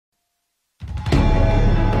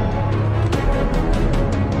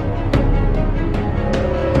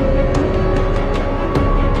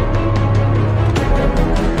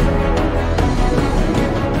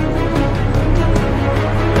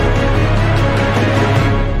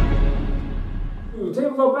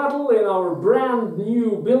in our brand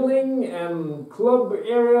new building and club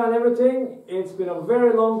area and everything. It's been a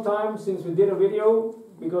very long time since we did a video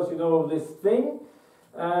because you know of this thing.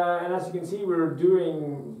 And as you can see, we're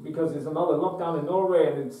doing, because it's another lockdown in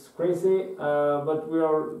Norway and it's crazy, but we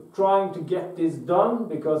are trying to get this done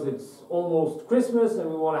because it's almost Christmas and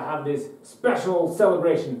we want to have this special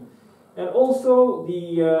celebration. And also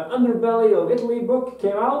the Underbelly of Italy book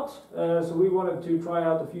came out, so we wanted to try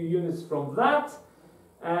out a few units from that.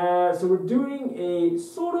 So we're doing a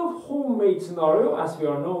sort of homemade scenario, as we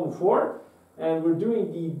are known for, and we're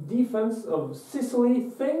doing the defense of Sicily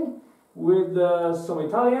thing with some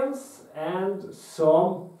Italians and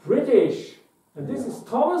some British. And this is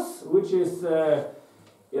Thomas, which is,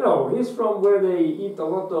 you know, he's from where they eat a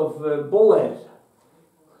lot of boller.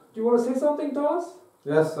 Do you want to say something, Thomas?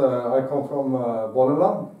 Yes, I come from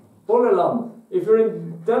Bolleland. Bolleland. If you're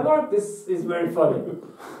in Denmark, this is very funny.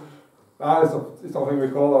 It's something we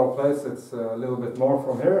call our place. It's a little bit north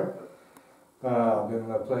from here. I've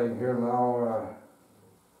been playing here now,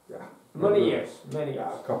 Many years.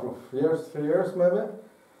 A couple of years, 3 years maybe.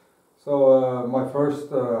 So my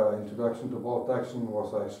first introduction to bolt action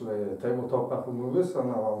was actually tabletop battle movies, and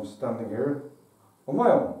now I'm standing here on my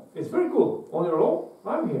own. It's very cool. On your own,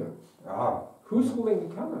 I'm here. Ah. Who's holding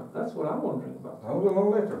the camera? That's what I'm wondering about. I will know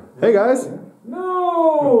later. Hey guys! Yeah.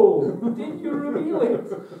 No! Did you reveal it?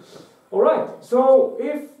 Alright, so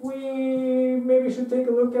if we maybe should take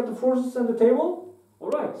a look at the forces and the table.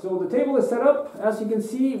 Alright, so the table is set up. As you can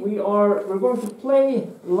see, we're going to play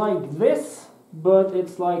like this, but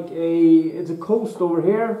it's like it's a coast over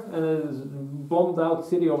here and a bombed out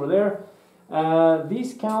city over there.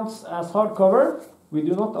 These counts as hardcover. We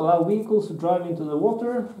do not allow vehicles to drive into the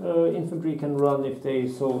water. Infantry can run if they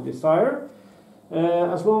so desire.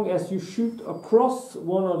 As long as you shoot across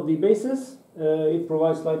one of the bases, it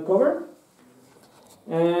provides light cover.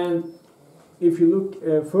 And if you look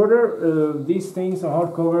further, these things are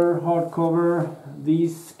hardcover.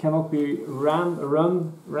 These cannot be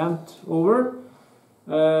ramped over.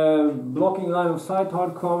 Blocking line of sight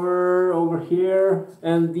hardcover over here,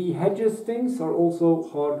 and the hedges things are also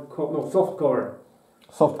soft cover.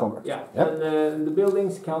 Soft cover. Yeah, yep. And the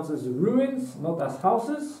buildings counts as ruins, not as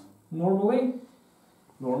houses, normally,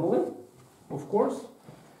 of course.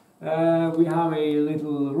 We have a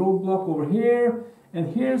little roadblock over here, and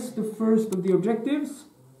here's the first of the objectives,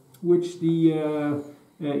 which the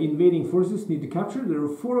invading forces need to capture. There are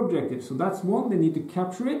 4 objectives, so that's one, they need to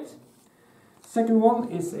capture it. Second one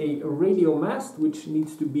is a radio mast, which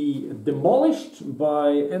needs to be demolished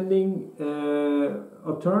by ending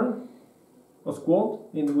a turn, a squad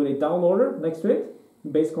with a down order next to it,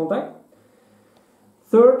 base contact.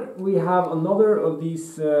 Third, we have another of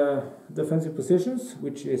these defensive positions,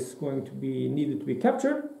 which is going to be needed to be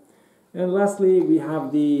captured. And lastly, we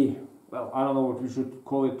have the, well, I don't know what we should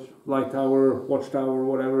call it, light tower, watchtower,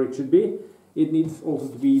 whatever it should be. It needs also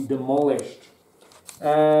to be demolished.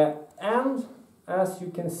 And as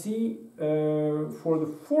you can see, for the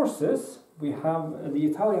forces, we have the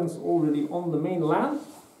Italians already on the mainland.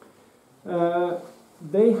 I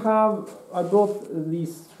brought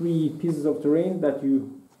these 3 pieces of terrain that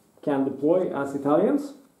you can deploy as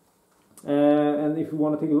Italians. And if you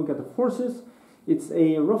want to take a look at the forces, it's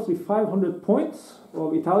a roughly 500 points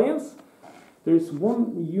of Italians. There's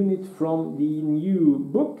 1 unit from the new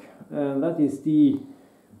book, and that is the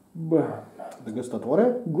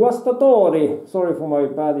Guastatori. Sorry for my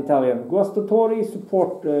bad Italian. Guastatori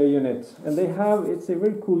support unit, and it's a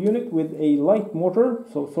very cool unit with a light mortar.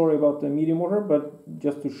 So sorry about the medium mortar, but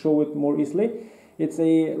just to show it more easily, it's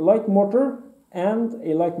a light mortar and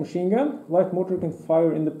a light machine gun. Light mortar can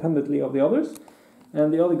fire independently of the others,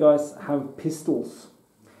 and the other guys have pistols.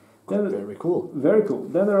 Very cool. Very cool.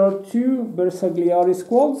 Then there are 2 Bersaglieri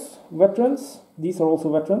squads, veterans. These are also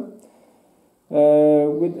veterans.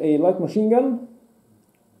 With a light machine gun.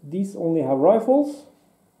 These only have rifles.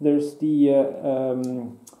 There's the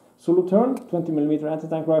Solothurn 20mm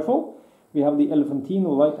anti-tank rifle. We have the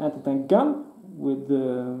Elefantino light anti-tank gun with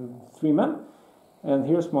 3 men. And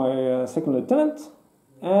here's my second lieutenant.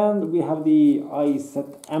 And we have the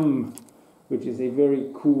IZM, which is a very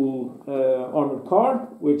cool armored car,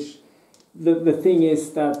 which the thing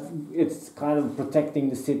is that it's kind of protecting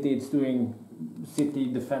the city. It's doing city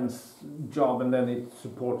defense job, and then it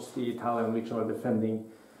supports the Italian, which are defending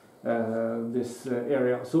this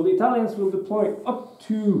area. So the Italians will deploy up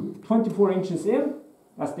to 24 inches in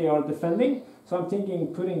as they are defending. So I'm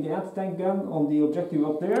thinking putting the anti-tank gun on the objective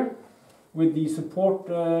up there with the support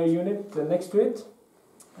unit next to it,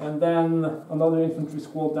 and then another infantry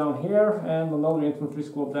squad down here and another infantry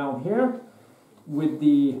squad down here. with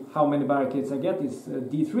the how many barricades I get is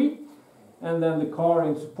D3, and then the car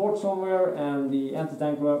in support somewhere, and the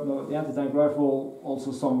anti-tank rifle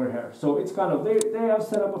also somewhere here. So it's kind of they have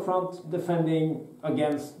set up a front defending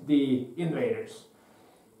against the invaders,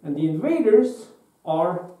 and the invaders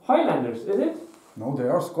are Highlanders, is it? No, they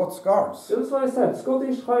are Scots guards. That's what I said,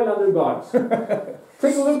 Scottish Highlander guards.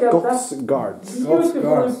 Take a look at Scots that. guards.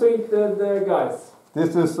 Beautifully painted guys.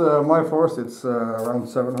 This is my force. It's around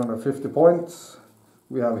 750 points.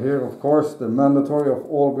 We have here, of course, the mandatory of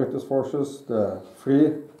all British forces, the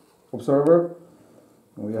free observer.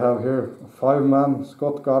 We have here a 5-man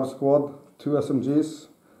Scot Guard squad, 2 SMGs,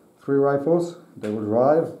 3 rifles. They will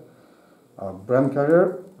drive a Bren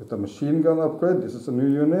carrier with a machine gun upgrade. This is a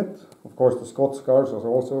new unit. Of course, the Scots Guards are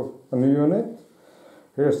also a new unit.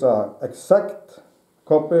 Here's an exact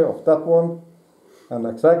copy of that one, an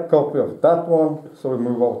exact copy of that one. So we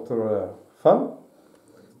move out to the fun.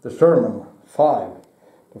 The Sherman 5.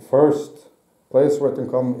 The first place where it can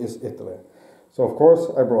come is Italy. So of course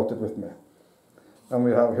I brought it with me. And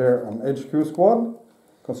we have here an HQ squad,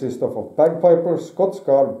 consists of a bagpiper, Scots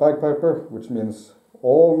Guard bagpiper, which means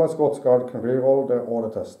all my Scots Guard can reroll their order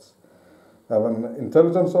tests. I have an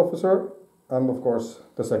intelligence officer and of course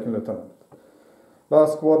the second lieutenant.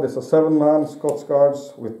 Last squad is a 7-man Scots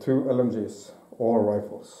Guards with 2 LMGs, all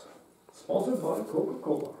rifles. Sponsored by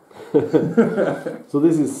Coca-Cola. So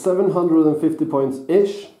this is 750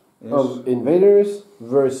 points-ish of invaders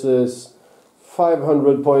versus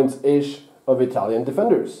 500 points-ish of Italian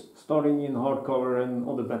defenders. Starting in hardcover and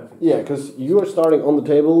other benefits. Yeah, because you are starting on the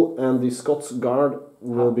table and the Scots Guard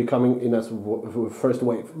will be coming in as first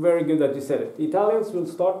wave. Very good that you said it. The Italians will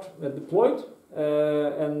start deployed,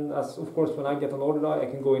 and as of course when I get an order die I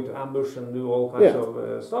can go into ambush and do all kinds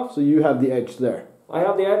of stuff. So you have the edge there. I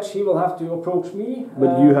have the edge, he will have to approach me.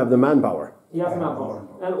 But you have the manpower. He has manpower.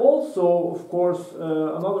 And also, of course,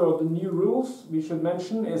 another of the new rules we should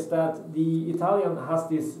mention is that the Italian has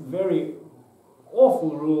this very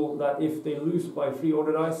awful rule that if they lose by 3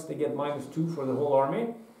 order dice, they get -2 for the whole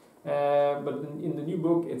army. But in the new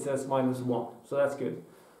book it says -1, so that's good.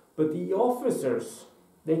 But the officers,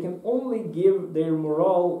 they can only give their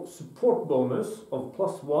morale support bonus of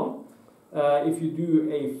 +1 if you do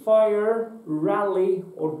a fire, rally,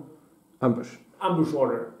 or ambush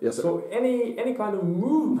order. Yes, sir. So any kind of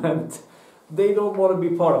movement, they don't want to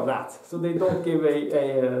be part of that. So they don't give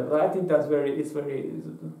I think that's it's very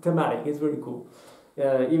thematic. It's very cool.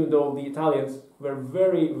 Even though the Italians were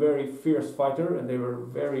very, very fierce fighter and they were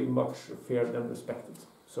very much feared and respected.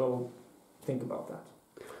 So think about that.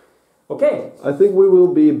 Okay. I think we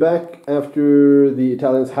will be back after the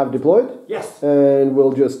Italians have deployed. Yes. And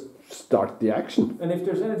we'll just start the action. And if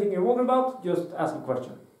there's anything you wonder about, just ask a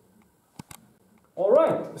question.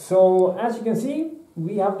 Alright, so as you can see,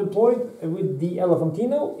 we have deployed with the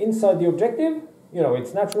Elefantino inside the objective. You know,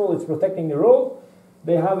 it's natural, it's protecting the road.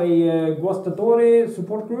 They have a Guastatore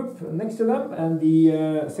support group next to them and the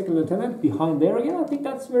second lieutenant behind there again. I think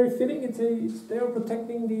that's very fitting. They are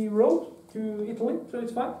protecting the road to Italy, so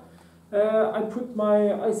it's fine. I put my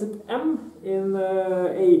ISET M in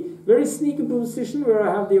a very sneaky position where I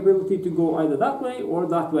have the ability to go either that way or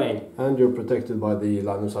that way. And you're protected by the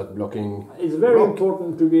line of sight blocking. It's very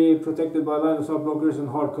important to be protected by line of sight blockers and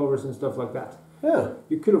hard covers and stuff like that. Yeah.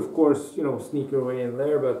 You could of course, you know, sneak your way in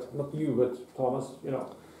there, but not you, but Thomas, you know.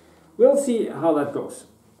 We'll see how that goes.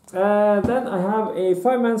 Then I have a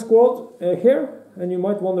 5-man squad here. And you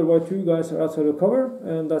might wonder why 2 guys are outside of cover,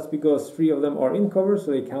 and that's because 3 of them are in cover,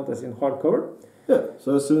 so they count as in hard cover. Yeah,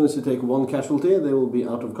 so as soon as you take 1 casualty, they will be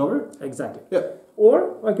out of cover. Exactly. Yeah.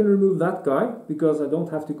 Or I can remove that guy, because I don't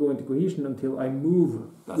have to go into cohesion until I move,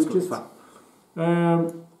 which is fine.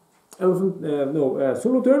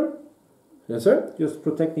 Solo turn. Yes, sir. Just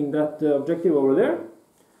protecting that objective over there.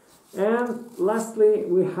 And lastly,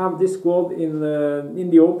 we have this squad in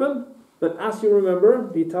the open. But as you remember,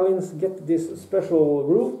 the Italians get this special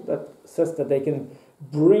rule that says that they can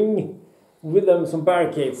bring with them some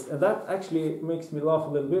barricades. And that actually makes me laugh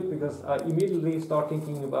a little bit because I immediately start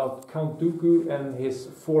thinking about Count Dooku and his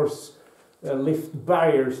force lift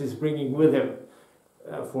barriers he's bringing with him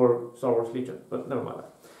for Star Wars Legion. But never mind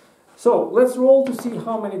that. So let's roll to see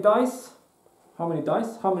how many dice. How many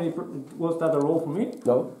dice? Was that a roll for me?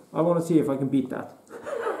 No. I want to see if I can beat that.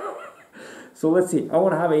 So let's see, I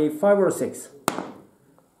want to have a 5 or a 6.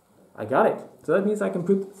 I got it. So that means I can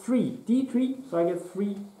put 3, D3, so I get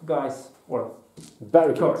 3 guys, or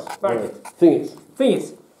barricades. Barricades.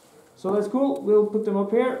 Thingies. So that's cool, we'll put them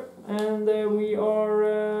up here, and we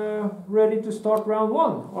are ready to start round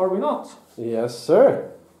 1, are we not? Yes,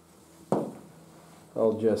 sir.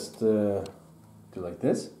 I'll just do like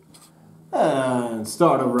this. And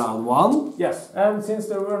start of round one. Yes, and since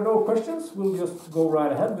there were no questions, we'll just go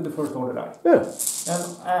right ahead with the first order die. Yeah. And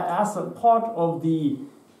as a part of the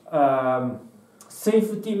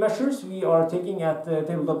safety measures we are taking at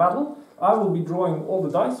Tabletop Battle, I will be drawing all the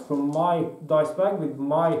dice from my dice bag with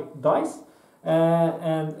my dice.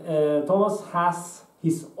 And Thomas has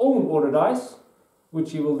his own order dice,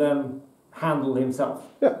 which he will then handle himself.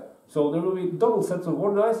 Yeah. So there will be double sets of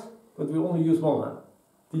order dice, but we only use one hand.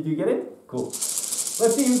 Did you get it? Cool.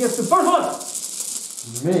 Let's see who gets the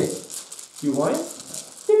first one! Me. You want it?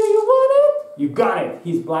 Do you want it? You got it!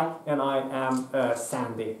 He's black and I am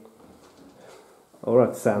Sandy.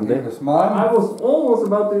 Alright, Sandy. Here's mine. I was almost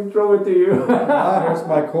about to throw it to you. Here's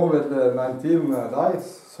my COVID-19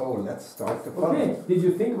 dice. So let's start the fun. Okay, did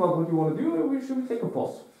you think about what you want to do, or should we take a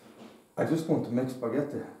pause? I just want to make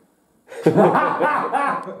spaghetti.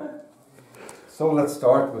 So let's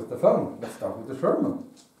start with the fun. Let's start with the Sherman.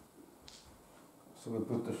 So we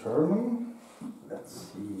put the Sherman. Let's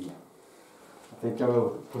see. I think I will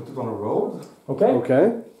put it on a road. Okay.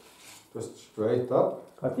 Okay. Just straight up.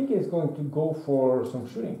 I think he's going to go for some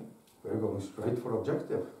shooting. We're going straight for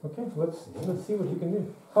objective. Okay, let's see what you can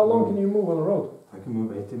do. How long can you move on the road? I can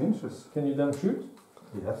move 18 inches. Can you then shoot?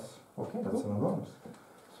 Yes. Okay, That's cool. an advance.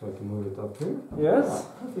 So I can move it up here. Yes.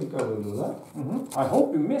 I think I will do that. I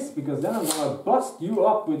hope you miss, because then I'm gonna bust you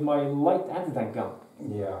up with my light anti-tank gun.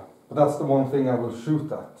 Yeah. But that's the one thing I will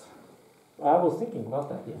shoot at. I was thinking about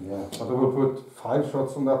that. Yeah. Yeah. But I will put 5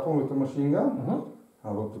 shots on that one with the machine gun. Mhm. I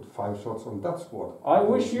will put 5 shots on that squad. I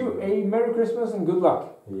wish you a Merry Christmas and good luck.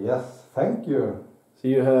 Yes, thank you. So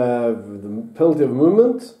you have the penalty of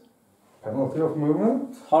movement, Penalty of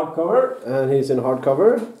movement. Hardcover. and he's in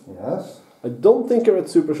hardcover. Yes. I don't think you're at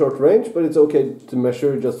super short range, but it's okay to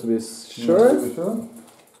measure just to be sure.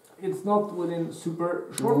 It's not within super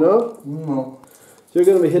short. No? No. So you're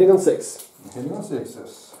going to be hitting on 6. Hitting on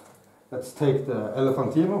 6s. Let's take the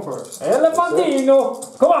Elefantino first.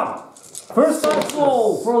 Elefantino! Come on! First dice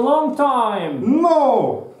roll for a long time.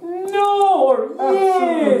 No! No! Or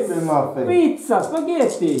yes! Absolutely nothing. Pizza,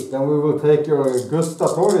 spaghetti. Then we will take your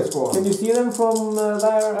Gustatori squad. Can you see them from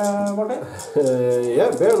there, Martin?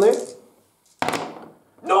 Yeah, barely.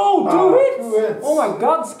 No! Two hits! 2 hits. Oh my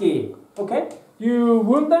god, Ski. Okay. You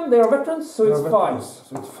wound them, they are veterans, so it's 5.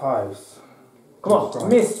 So it's 5s. Come on.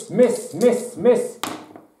 Miss, miss, miss, miss.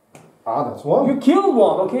 Ah, that's 1. You killed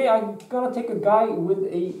one, okay? I'm gonna take a guy with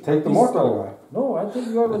a Take the pistol. mortal guy. No, I take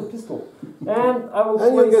a guy with a pistol. And I will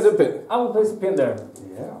And you get a pin. I will place a pin there.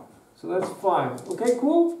 Yeah. So that's fine. Okay,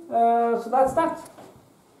 cool. So that's that.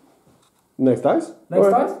 Next dice? Next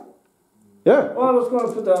Or- dice? Yeah. Oh, I was gonna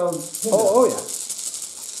put a pin there. Oh, yeah.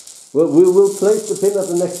 Well, we will place the pin at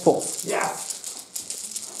the next pause.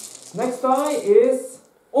 Yes. Next die is...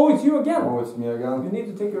 Oh, it's you again. Oh, it's me You again. need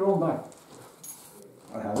to take your own die.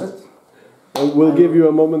 I have it. And we'll give you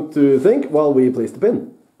a moment to think while we place the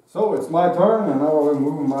pin. So it's my turn, and now I will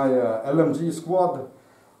move my LMG squad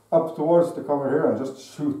up towards the cover here and just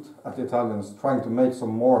shoot at the Italians, trying to make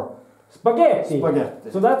some more Spaghetti.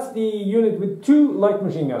 spaghetti. So that's the unit with 2 light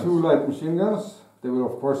machine guns. 2 light machine guns. They will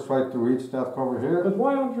of course try to reach that cover here, But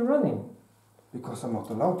why aren't you running because I'm not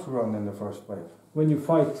allowed to run in the first wave. when you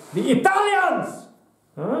fight the Italians?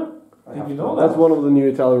 Huh? I Did have you to- know That's one of the new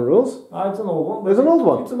Italian rules. It's an old one. but It's an old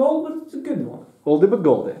one. It's an old, but it's a good one. Oldie but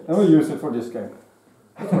goldie. And we'll use it for this game.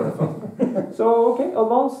 It's very fun. So, okay,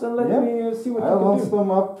 advance and let Yeah. me see what I you can launch do.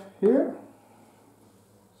 them up here.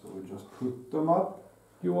 So we just put them up.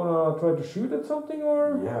 You want to try to shoot at something,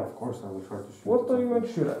 or Yeah, of course I will try to shoot. what at are you going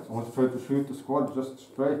something. to shoot at? I want to try to shoot the squad just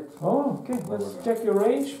straight. Oh, okay, let's check your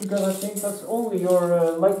range, because I think that's only your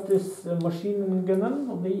lightest machine gun.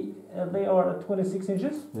 They are at 26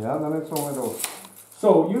 inches. Yeah, then it's only those.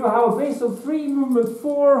 So, you have a base of 3, movement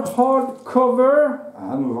 4, hard cover.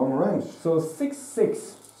 And long range. So,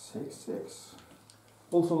 6-6, 6-6.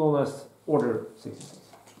 also known as Order 66.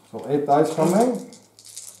 So 8 dice coming.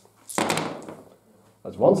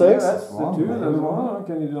 That's 1 Okay, 6. that's the One, 2, that's maybe 1.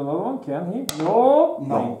 Can you do another one? Can he? No.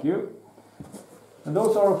 No. Thank you. And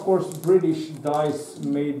those are, of course, British dice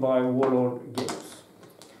made by Warlord Games.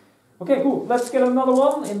 Okay, cool. Let's get another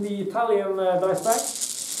one in the Italian dice bag.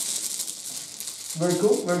 Very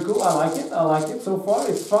cool, very cool. I like it. I like it so far.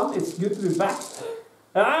 It's fun. It's good to be back.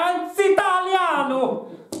 And it's Italiano!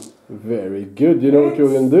 Very good. You know what you're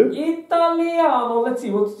going to do? Italiano. Let's see.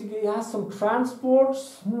 He has some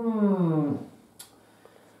transports.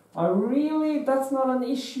 That's not an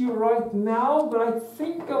issue right now, but I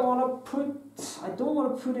think I don't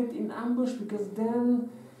want to put it in ambush, because then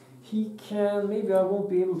maybe I won't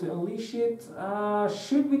be able to unleash it.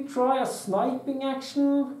 Should we try a sniping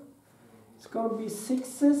action? It's gonna be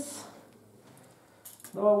 6s.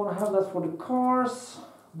 No, I want to have that for the cars.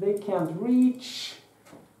 They can't reach.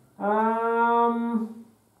 You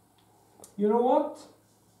know what?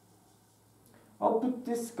 I'll put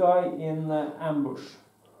this guy in ambush.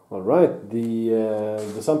 All right,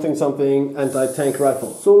 the something anti-tank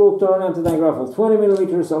rifle. Solo turn anti-tank rifle, 20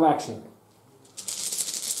 millimeters of action.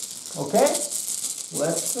 Okay,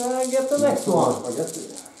 let's get the next one.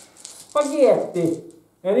 Spaghetti.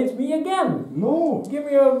 And it's me again. No. Give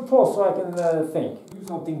me a pause so I can think. Do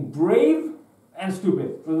something brave and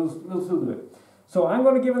stupid. We'll still do it. So I'm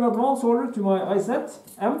going to give an advance order to my IZ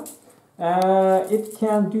M. It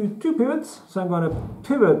can do 2 pivots. So I'm going to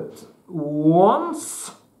pivot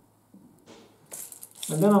once.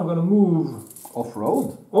 And then I'm going to move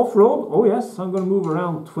off-road. Off-road, oh yes. I'm going to move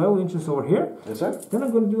around 12 inches over here. Yes, sir. Then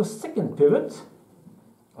I'm going to do a second pivot.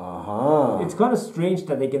 Aha. It's kind of strange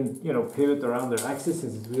that they can, pivot around their axis.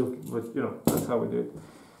 It's real, but that's how we do it.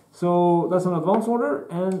 So that's an advance order,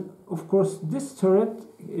 and of course this turret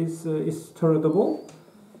is turretable.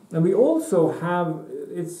 And we also have,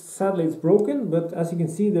 sadly it's broken, but as you can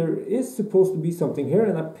see there is supposed to be something here,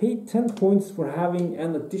 and I paid 10 points for having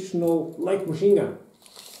an additional light machine gun.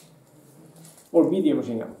 Or medium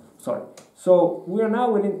machine gun, sorry. So we are now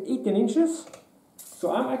within 18 inches.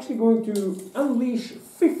 So I'm actually going to unleash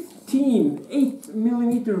 15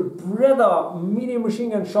 8mm Breda medium machine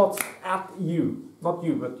gun shots at you. Not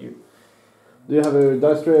you, but you. Do you have a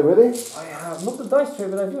dice tray ready? I have not the dice tray,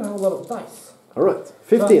 but I do have a lot of dice. All right,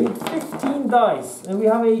 15. So 15 dice, and we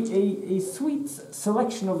have a sweet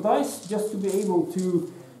selection of dice just to be able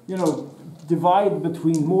to, divide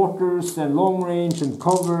between mortars and long range and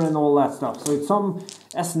cover and all that stuff. So it's some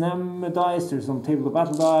S&M dice, there's some tabletop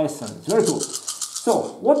battle dice, and it's very cool.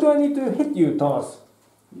 So, what do I need to hit you, Thomas?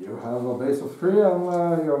 You have a base of 3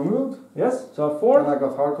 and you're moved. Yes, so I have 4. And I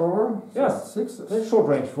got hardcover. So Yes, 6. that's short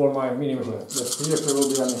range for my medium machine. Let's see if there will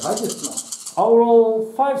be any haggies now. I'll roll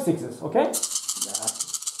 5 6s, okay? Yeah.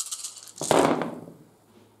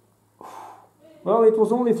 Well, it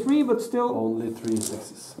was only 3, but still. Only 3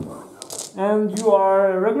 6s. And you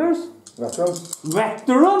are regulars? Veterans.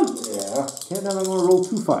 Veteran? Yeah. Okay, then I'm going to roll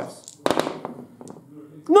 2 5s.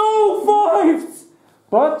 No 5s!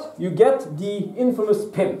 But you get the infamous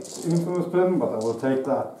pin. Infamous pin, but I will take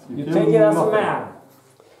that. You take it as a man.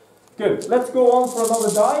 Good. Let's go on for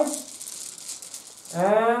another die.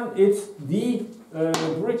 And it's the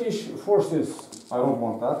British forces. I don't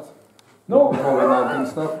want that. No. COVID-19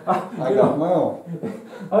 stuff. I got my own.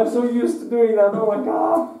 I'm so used to doing that. Oh my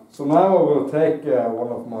god. So now I will take one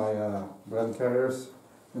of my bread carriers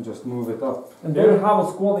and just move it up. And do you have a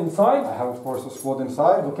squad inside? I have of course a squad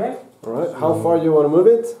inside. Okay. Alright, how far do you want to move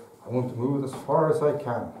it? I want to move it as far as I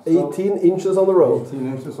can. 18 inches on the road. 18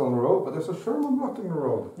 inches on the road, but there's a Sherman blocking the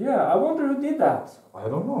road. Yeah, I wonder who did that. I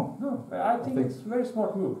don't know. No, I think it's a very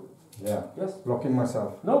smart move. Yeah. Yes. Blocking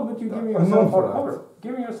myself. No, but you're giving I'm yourself known for hard that. cover.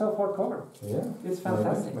 Giving yourself hard cover. Yeah. It's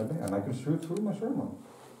fantastic. Maybe. And I can shoot through my Sherman.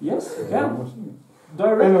 Yes, you Yeah. can.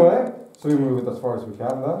 Direct. Anyway, so we move it as far as we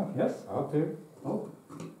can then. Yes. Out here. Oh.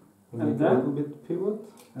 We And make then? a little bit pivot.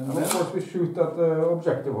 And of course we shoot at the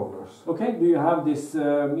objective holders. Okay, do you have this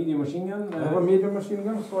medium machine gun? I have a medium machine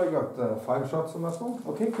gun, so I got 5 shots on that one.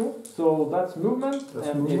 Okay, cool. So that's movement, That's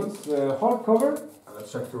and movement. it's hard cover, And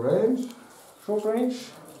let's check the range. short range.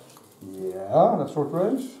 Yeah, that's short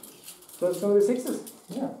range. So it's going to be 6s.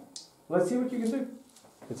 Yeah. Let's see what you can do.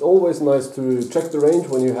 It's always nice to check the range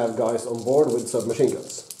when you have guys on board with submachine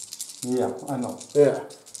guns. Yeah, I know. Yeah.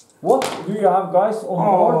 What do you have, guys, on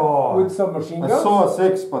board with submachine guns? I saw a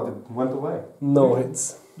 6, but it went away. No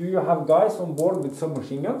hits. Do you have guys on board with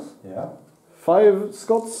submachine guns? Yeah. 5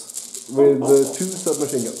 Scots with 2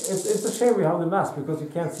 submachine guns. It's a shame we have the mask because you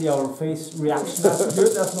can't see our face reaction as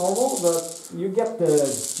good as normal, but you get the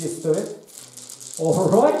gist of it.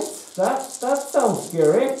 Alright, that sounds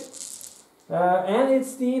scary. And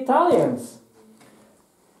it's the Italians.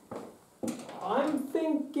 I'm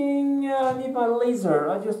thinking I need my laser.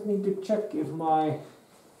 I just need to check if my...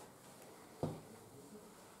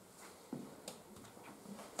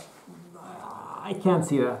 I can't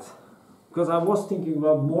see that. Because I was thinking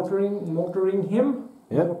about mortaring him.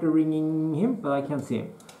 Yeah. Mortaring him, but I can't see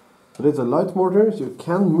him. But it's a light mortar, so you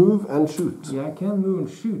can move and shoot. Yeah, I can move and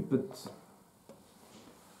shoot, but...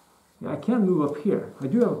 Yeah, I can move up here. I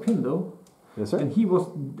do have a pin though. Yes, sir. And he was...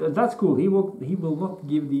 That's cool. He will not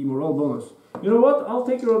give the morale bonus. You know what? I'll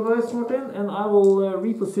take your advice, Martin, and I will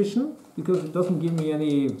reposition because it doesn't give me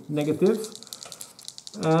any negatives.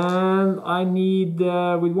 And I need,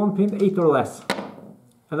 with 1 pin, 8 or less.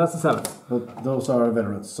 And that's a 7. But those are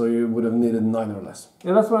veterans, so you would have needed 9 or less.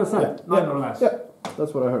 Yeah, that's what I said. Yeah. 9 or less. Yeah,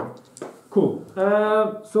 that's what I heard. Cool.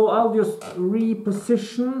 So I'll just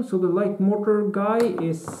reposition. So the light mortar guy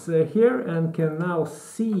is here and can now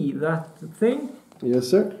see that thing. Yes,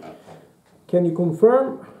 sir. Can you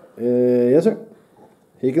confirm? Yes, sir.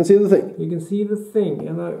 He can see the thing. You can see the thing.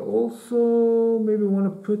 And I also maybe want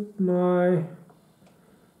to put my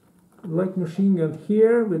light machine gun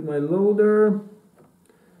here with my loader.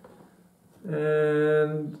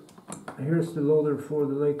 And here's the loader for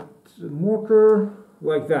the light mortar.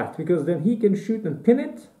 Like that, because then he can shoot and pin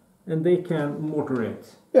it, and they can mortar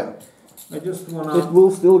it. Yeah. I just wanna... It will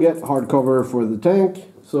still get hard cover for the tank,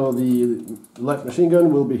 so the light machine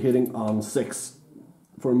gun will be hitting on 6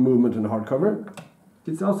 for movement and hard cover.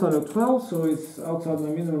 It's outside of 12, so it's outside my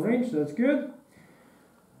minimum range, that's good.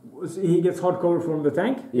 So he gets hard cover from the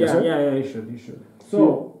tank? Yes, yeah, sir. yeah, he should.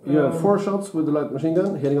 So, you have 4 shots with the light machine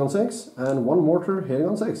gun hitting on 6, and 1 mortar hitting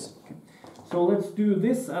on 6. Okay. So let's do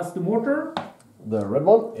this as the mortar. The red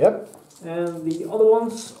one, yep. And the other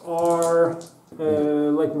ones are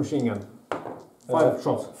light machine gun. 5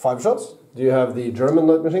 shots. 5 shots. Do you have the German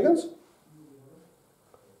light machine guns?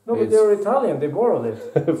 No, but they're Italian, they borrowed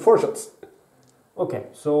it. 4 shots. Okay,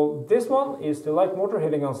 so this one is the light mortar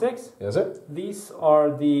hitting on 6. Yes, sir. These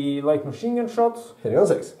are the light machine gun shots Hitting on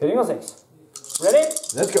 6. hitting on 6. Ready?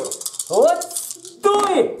 Let's go. Let's do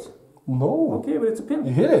it! No. Okay, but it's a pin.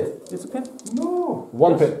 You hit it. It's a pin. No.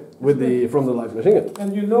 1 pin with the from the light machine gun.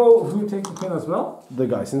 And you know who takes the pin as well? The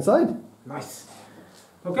guys inside. Nice.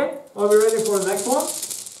 Okay, are we ready for the next one?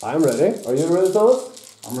 I'm ready. Are you ready,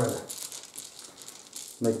 Thomas? I'm ready.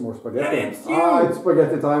 Make more spaghetti. And it's you! It's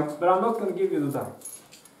spaghetti time. But I'm not going to give you the time.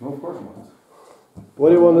 No, of course not. What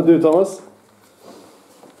do you want to do, Thomas?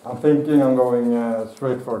 I'm thinking I'm going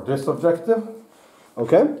straight for this objective.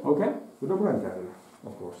 Okay. Okay, With a blank carrier,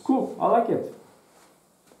 of course. cool. I like it.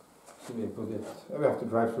 So we put it. We have to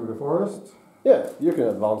drive through the forest. Yeah, you can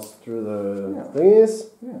advance through the Yeah. thingies.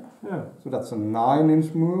 Yeah. So that's a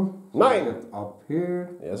 9-inch move. So 9. we get up here.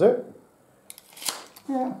 Yes, sir.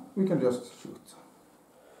 Yeah. We can just shoot.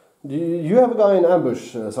 Do you have a guy in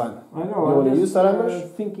ambush, Svein? I know. You I'm wanna just, use that ambush?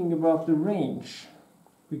 thinking about the range.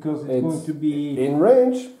 Because it's going to be... in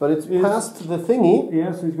range, but it's past the thingy.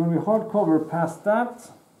 Yeah, so it's going to be hard cover past that.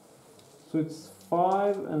 So it's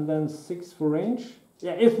 5 and then 6 for range.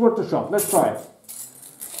 Yeah, it's worth a shot. Let's try it.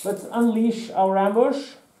 Let's unleash our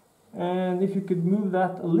ambush. And if you could move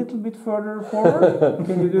that a little bit further forward.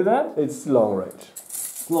 Can you do that? It's long range.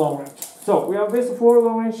 Long range. So we have basic 4,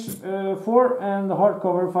 long range 4, and the hard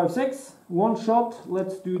cover 5, 6. 1 shot.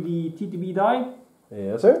 Let's do the TTB die.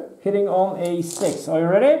 Yes, sir. Hitting on a 6. Are you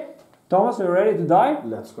ready? Thomas, are you ready to die?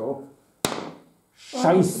 Let's go.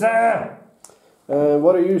 Scheisse!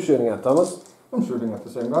 What are you shooting at, Thomas? I'm shooting at the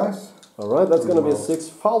same guys. Alright, that's going to be a 6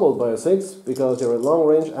 followed by a 6 because you're at long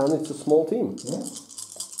range and it's a small team. Yeah.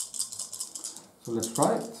 So let's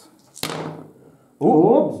try it.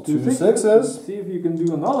 Ooh, 2 6s. See if you can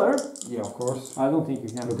do another. Yeah, of course. I don't think you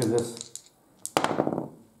can. Look at this.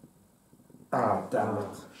 Ah, damn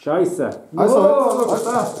it. Scheisse. I saw it. Look at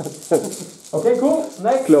that. Okay, cool.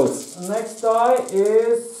 Next. Close. Next die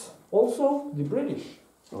is also the British.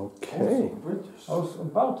 Okay. British. I was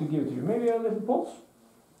about to give it to you. Maybe a little pulse?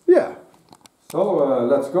 Yeah. So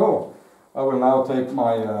let's go. I will now take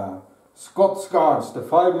my Scots guards, the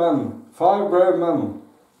 5 men, 5 brave men.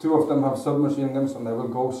 2 of them have submachine guns and they will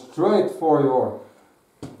go straight for your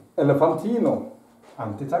Elefantino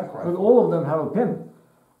anti-tank But rifle. all of them have a pin.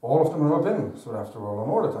 All of them have a pin, so they have to roll an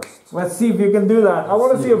order test. Let's see if you can do that. I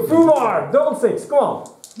want to see a full double 6. Come on.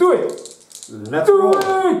 Do it. Let's Do go.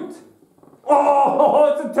 it. Oh,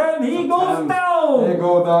 it's a 10. He goes 10. down. They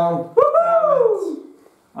go down. Woohoo!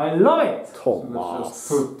 I love it. Let's Thomas. just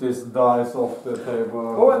put this dice off the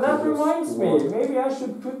table. Oh, and that reminds me, maybe I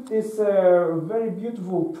should put this very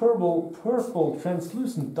beautiful purple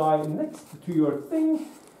translucent die next to your thing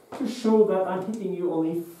to show that I'm hitting you on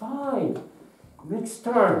a 5 next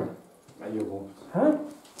turn. You won't. Huh?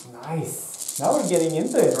 Nice. Now we're getting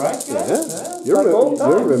into it, right, guys? Yeah. It's like old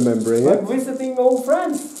You're times. remembering Like it. visiting old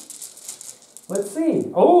friends. Let's see.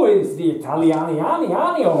 Oh, it's the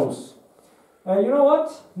Italianios. You know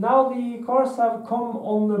what? Now the cars have come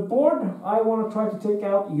on the board. I want to try to take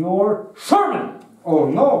out your Sherman. Oh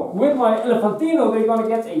no! With my Elefantino, they're going to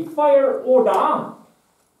get a fire order.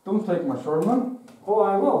 Don't take my Sherman. Oh,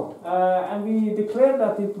 I will. And we declared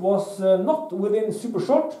that it was not within super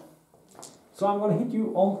short. So I'm going to hit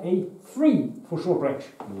you on a 3 for short range.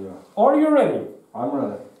 Yeah. Are you ready? I'm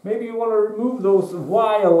ready. Maybe you want to remove those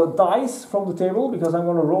wild dice from the table because I'm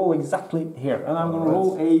going to roll exactly here. And I'm going to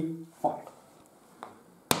roll a 5.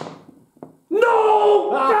 No!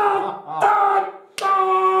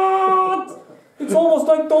 It's almost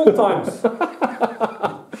like the old times.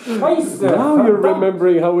 Nice. Now you're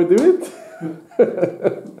remembering how we do it.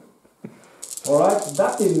 Alright,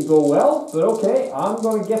 that didn't go well, but okay, I'm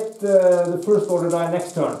gonna get the first order die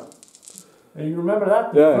next turn. And you remember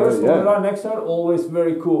that? Yeah, First yeah. order die next turn, always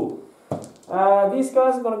very cool. These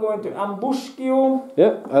guys are gonna go into ambushio.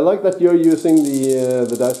 Yeah, I like that you're using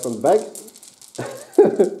the dice from the bag.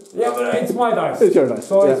 Yeah, but it's my dice. It's your dice.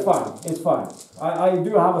 So yeah. it's fine, it's fine. I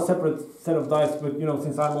do have a separate set of dice, but you know,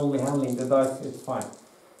 since I'm only handling the dice, it's fine.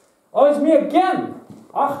 Oh, it's me again!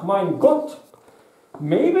 Ach, mein Gott!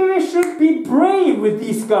 Maybe we should be brave with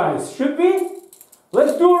these guys, should we?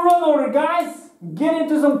 Let's do a run order, guys! Get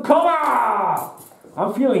into some cover!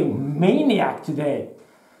 I'm feeling maniac today.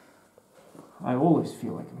 I always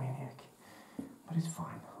feel like a maniac. But it's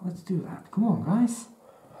fine. Let's do that. Come on, guys.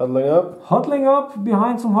 Huddling up. Huddling up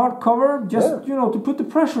behind some hard cover, just, Yeah. you know, to put the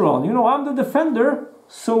pressure on. You know, I'm the defender,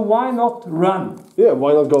 so why not run? Yeah,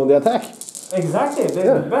 why not go on the attack? Exactly.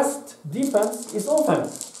 The best defense is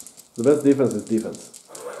offense. The best defense is defense.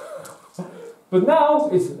 But now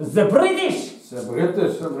it's the British! The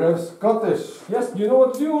British, the Scottish. Yes, do you know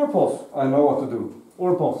what to do or pause? I know what to do.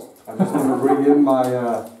 Or pause. I just need to bring in my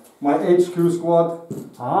HQ squad.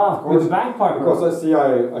 Ah, with the bagpiper. Because I see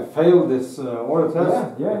I failed this order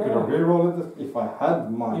test. Yeah, I could have rerolled it if I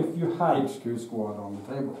had my If you had. HQ squad on the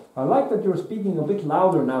table. I like that you're speaking a bit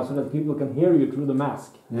louder now so that people can hear you through the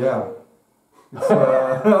mask. Yeah.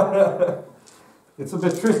 It's, it's a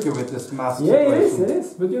bit tricky with this mask Yeah, situation. it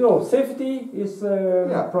is. But you know, safety is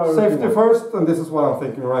priority. Safety one. first, and this is what I'm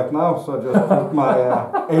thinking right now. So I just put my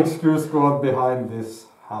HQ squad behind this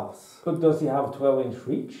house. But does he have 12-inch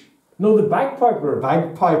reach? No, the bagpiper.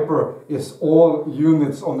 Bagpiper is all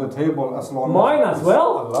units on the table as long Mine as as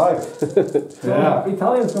well? alive. So Yeah.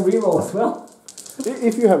 Italians can reroll as well.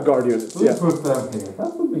 If you have guard units, We'll yeah. put them here.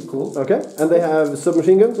 That would be cool. Okay, and they have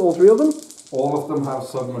submachine guns, all three of them? All of them have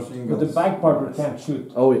submachine But guns. the bagpiper can't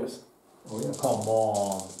shoot. Oh, yes. Oh, yes. Come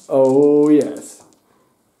on. Oh, yes.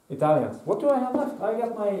 Italians. What do I have left? I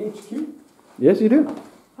got my HQ. Yes, you do.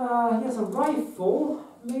 He has a rifle.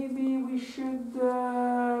 Maybe we should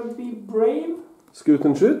be brave. Scoot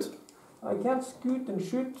and shoot. I can't scoot and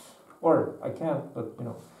shoot. Or I can't, but you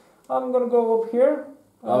know. I'm gonna go up here.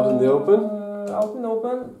 Out in the open? Out in the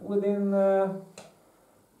open. Within...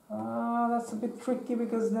 that's a bit tricky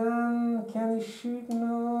because then... Can he shoot?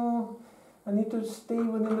 No. I need to stay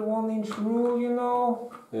within the 1-inch rule, you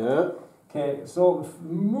know. Yeah. Okay, so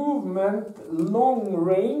movement, long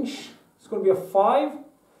range. It's gonna be a 5.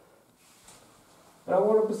 And I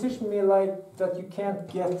want to position me like that you can't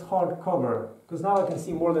get hard cover. Because now I can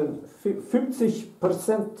see more than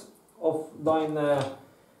 50% of thine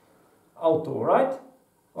auto, right?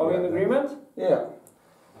 Are we in agreement? Yeah.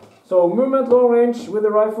 So movement, long range with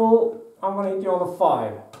the rifle, I'm going to hit you on a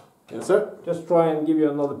 5. Yes, sir. Just try and give you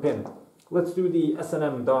another pin. Let's do the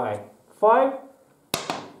S&M die. 5.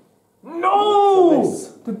 No! Nice.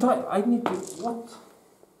 The die, I need to, what?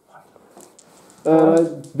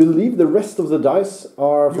 I believe the rest of the dice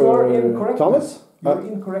are You are for incorrect. Thomas. Your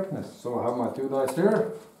incorrectness. So I have my 2 dice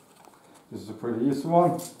here. This is a pretty easy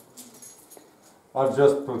one. I'll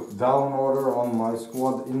just put down order on my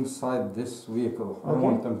squad inside this vehicle. I Okay.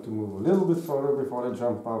 want them to move a little bit further before they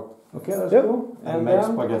jump out Okay, that's Yep. cool. and And make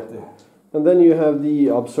then, spaghetti. And then you have the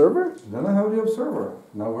observer. Then I have the observer.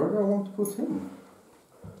 Now where do I want to put him?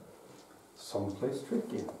 Someplace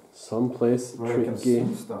tricky. Someplace Where I can tricky,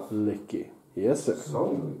 see stuff. licky. Yes, sir. So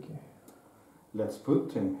let's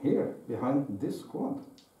put him here behind this squad.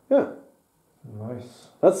 Yeah, nice.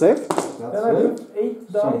 that's safe. That's Then I it. put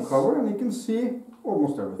 8 Some dice. cover and he can see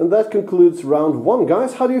almost everything. And that concludes round 1,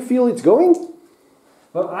 guys. How do you feel it's going?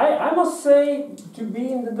 But I must say, to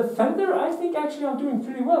be in the defender, I think actually I'm doing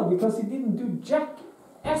pretty well because he didn't do jack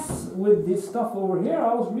S with this stuff over here.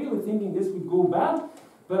 I was really thinking this would go bad.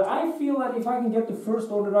 But I feel that if I can get the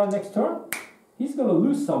first order die next turn, he's going to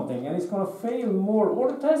lose something and he's going to fail more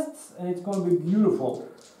order tests and it's going to be beautiful.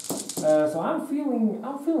 So I'm feeling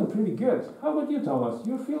pretty good. How about you, Thomas?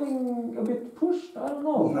 You're feeling a bit pushed? I don't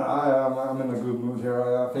know. No, I'm in a good mood here.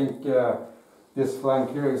 I think this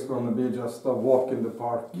flank here is going to be just a walk in the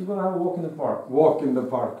park. You're going to have a walk in the park. Walk in the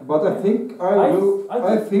park. But I think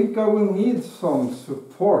I think I will need some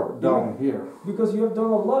support down here. Because you have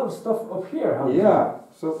done a lot of stuff up here, haven't you? Yeah.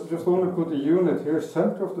 So just only put a unit here,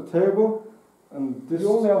 center of the table, and this. You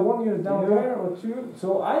only have 1 unit down Yeah. there or 2, so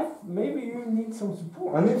maybe you need some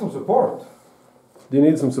support. I need some support. Do you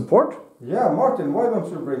need some support? Yeah, Martin, why don't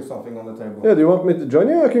you bring something on the table? Yeah, do you want me to join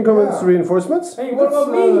you? I can come with Yeah. reinforcements. Hey, what about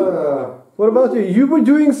me? What about you? You were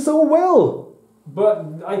doing so well. But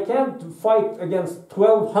I can't fight against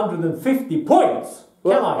 1250 points.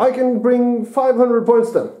 Can I? I can bring 500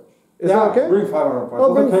 points then. Is that okay? Bring 500 points.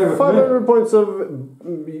 I'll bring Okay with 500 points of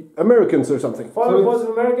Americans or something. 500 points of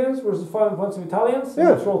Americans versus 500 points of Italians.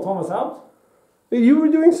 Yeah. And throw Thomas out. You were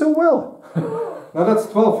doing so well. Now that's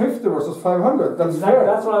 1250 versus 500. That's Exactly, fair.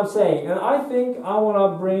 that's what I'm saying. And I think I want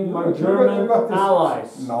to bring my You German got this.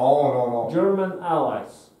 allies. No. German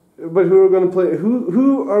allies. But who are going to play?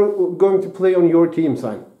 Who are going to play on your team,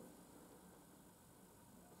 Simon?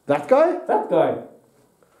 That guy? That guy.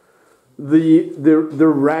 The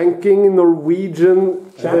ranking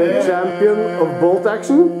Norwegian champion of bolt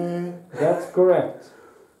action? That's correct.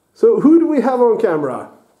 So who do we have on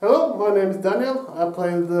camera? Hello, my name is Daniel. I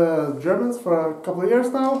played Germans for a couple of years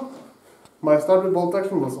now. My start with bolt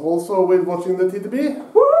action was also with watching the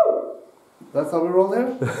TTB. Woo! That's how we roll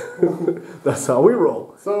here. That's how we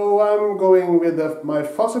roll. So I'm going with my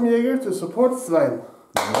Fallschirmjäger to support Svein.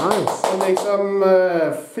 Nice. I'll make some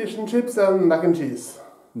fish and chips and mac and cheese.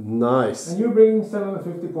 Nice. And you bring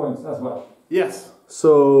 750 points as well. Yes.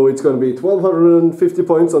 So it's going to be 1250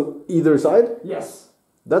 points on either side? Yes.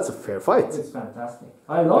 That's a fair fight. It's fantastic.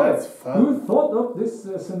 I love That's it. fun. Who thought of this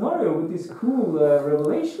scenario with this cool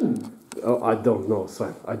revelation? Oh, I don't know,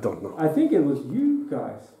 Sven. I don't know. I think it was you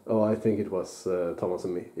guys. Oh, I think it was Thomas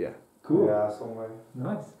and me. Yeah. Cool. Yeah, some way.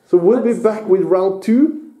 Nice. So we'll be back with round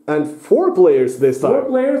 2 and 4 players this time. 4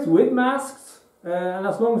 players with masks. And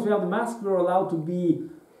as long as we have the mask, we're allowed to be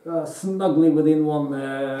snugly within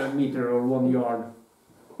 1 meter or 1 yard.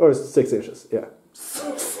 Or 6 inches, yeah.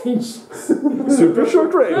 6 inches. Super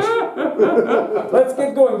short range. Let's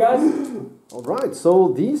get going, guys. Alright, so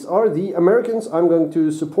these are the Americans I'm going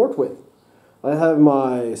to support with. I have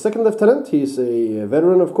my second lieutenant, he's a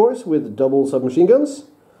veteran of course, with double submachine guns.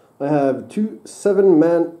 I have 2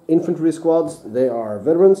 7-man infantry squads, they are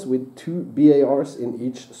veterans with 2 BARs in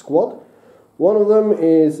each squad. One of them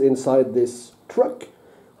is inside this truck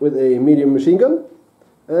with a medium machine gun.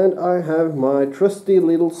 And I have my trusty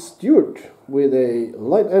little Stuart with a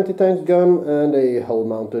light anti-tank gun and a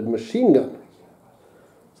hull-mounted machine gun.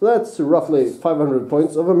 So that's roughly 500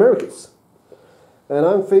 points of Americans. And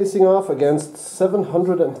I'm facing off against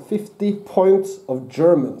 750 points of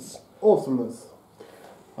Germans. Awesomeness.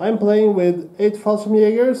 I'm playing with 8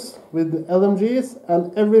 Fallschirmjägers with LMGs,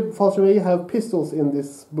 and every Fallschirmjäger have pistols in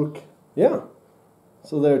this book. Yeah.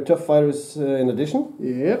 So they're tough fighters in addition.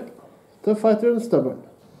 Yep. Tough fighter and stubborn.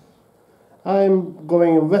 I'm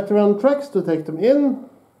going veteran tracks to take them in.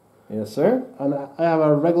 Yes, sir. And I have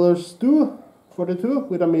a regular Stu 42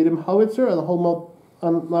 with a medium howitzer and a whole mount.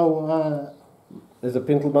 And now, There's a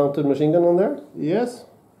pintle-mounted machine gun on there. yes.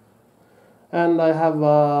 And I have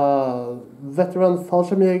a veteran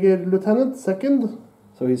Fallschirmjäger lieutenant, second.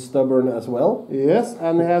 So he's stubborn as well. Yes,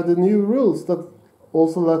 and I have the new rules that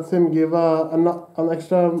also lets him give an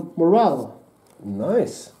extra morale.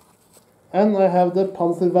 Nice. And I have the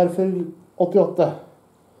Panzerwerfer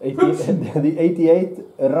 88. The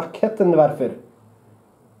 88 Rakettenwerfer.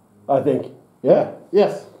 I think. Yeah.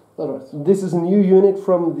 Yes, that's right. This is a new unit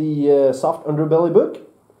from the soft underbelly book.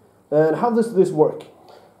 And how does this work?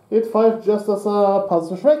 It fires just as a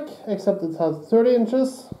Panzerschreck, except it has 30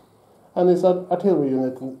 inches, and it's an artillery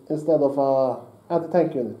unit instead of an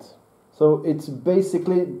anti-tank unit. So it's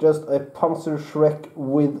basically just a Panzerschreck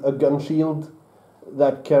with a gun shield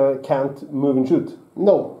that can't move and shoot.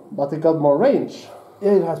 No, but it got more range.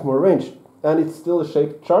 Yeah, it has more range. And it's still a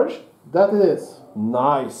shaped charge? That it is.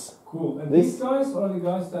 Nice. Cool. And This- these guys are the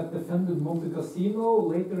guys that defended Monte Cassino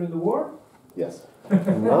later in the war? Yes.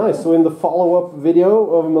 Nice. So in the follow-up video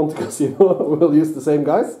of Monte Cassino, we'll use the same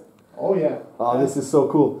guys? Oh yeah. Ah, this is so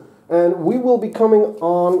cool. And we will be coming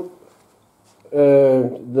on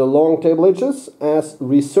the long table edges as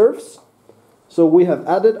reserves. So we have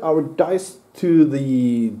added our dice to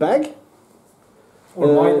the bag. Or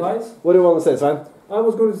white lights? What do you want to say, Svein? I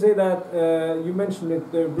was going to say that you mentioned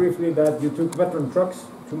it briefly that you took veteran trucks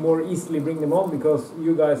to more easily bring them on because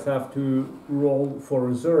you guys have to roll for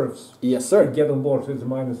reserves Yes, to sir. get on board. So it's a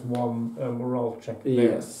 -1 morale check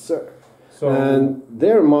there. Yes, sir. So And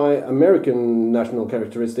there my American national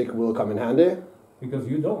characteristic will come in handy. because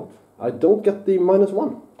you don't. I don't get the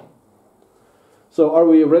 -1. So are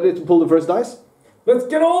we ready to pull the first dice? Let's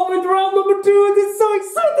get on with round number 2. It is so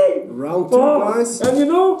exciting! Round 2, guys. And you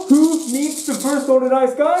know who needs the first order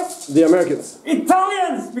dice, guys? The Americans.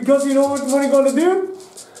 Italians! Because you know what we're gonna do?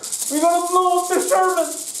 We're gonna blow up the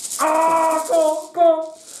Shermans! Ah, go!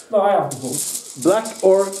 No, I have to pull. Black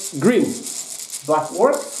or green? Black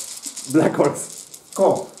orc? Black orcs.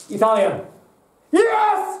 Go. Italian.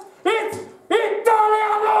 Yes! It's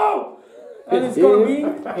Italiano! And it's gonna be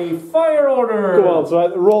a fire order. Come on,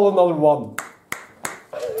 Svein. Roll another one.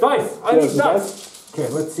 Dice. I need dice. Okay,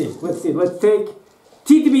 let's see. Let's take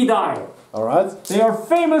TTB die. All right. They are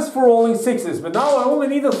famous for rolling 6s, but now I only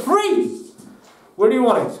need a 3. Where do you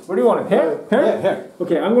want it? Where do you want it? Here? Here? Yeah, here.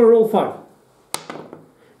 Okay, I'm gonna roll 5.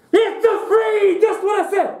 It's a 3! Just what I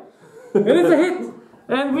said! It is a hit!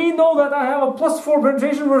 And we know that I have a +4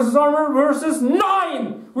 penetration versus armor versus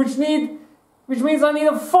 9! Which means I need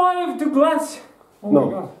a 5 to glance. Oh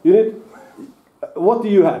my god. You need. What do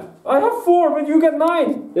you have? I have 4, but you get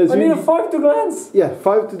 9. Yes, I need a 5 to glance. Yeah,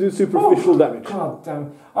 5 to do superficial damage. God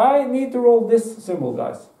damn. I need to roll this symbol,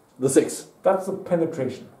 guys. The 6. That's a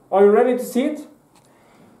penetration. Are you ready to see it?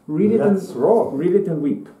 Read it Let's roll. Read it and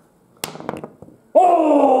weep.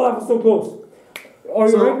 Oh, that was so close. Are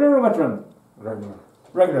you regular or veteran? Regular.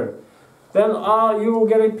 Regular. Then you will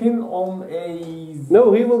get a pin on a...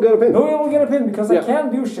 No, he will get a pin. No, he will get a pin because Yeah. I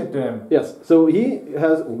can't do shit to him. Yes, so he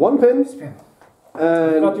has 1 pin. Spin. You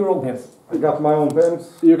And got your own pins. I got my own pins.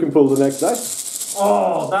 you can pull the next dice.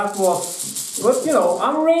 Oh, that was... But you know,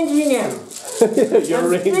 I'm ranging in. You're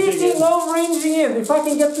And ranging speaking in. of ranging in, if I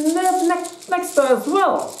can get the next die as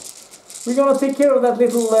well, we're gonna take care of that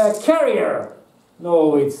little carrier.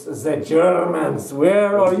 No, it's the Germans.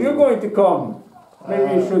 Where are you going to come?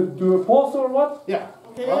 Maybe you should do a pause or what? Yeah.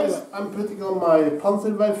 Okay, guys, I'm putting on my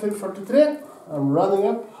Panzerwerfer 43. I'm running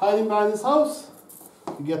up, hiding behind his house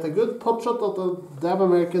to get a good pot shot of the damn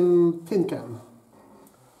American tin can.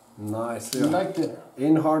 Nice. Like there.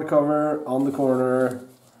 In hardcover, on the corner,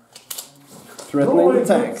 threatening Nobody the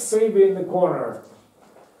tanks. puts baby in the corner.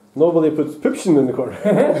 Nobody puts Pipshin in the corner.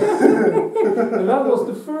 And that was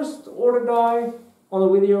the first order die on a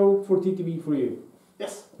video for TTV for you.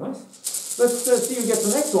 Yes. Nice. Let's see who gets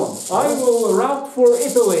the next one. I will route for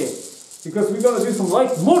Italy because we're gonna do some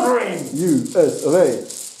light motoring. US of A.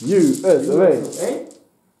 US of A. Eh?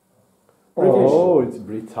 Oh, it's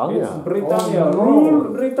Britannia. It's Britannia. Oh, no.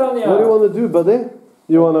 Rule Britannia. What do you want to do, buddy?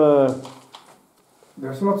 You want to...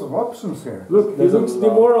 There's lots of options here. Look, he There's a looks lot.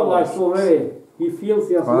 demoralized already. He feels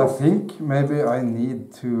he has But I lost. think maybe I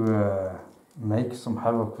need to make some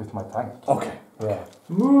havoc with my tank. Okay. Yeah.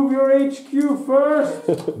 Move your HQ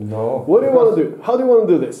first. No. What do you want to do? How do you want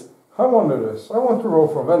to do this? I want to do this. I want to roll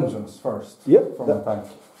for vengeance first. Yep. From the tank.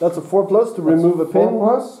 That's a 4+ to remove a pin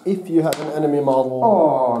 4+. if you have an enemy model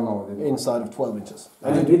Oh no. Didn't. inside of 12 inches.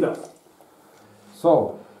 And you did that.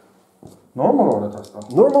 So, normal order test.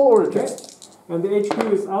 Then. Normal order Okay. test. And the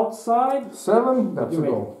HQ is outside. 7. That's You a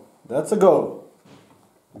make go. That's a go.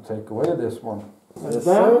 You take away this one. Yes, Then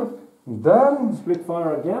sir. Then split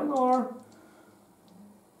fire again, or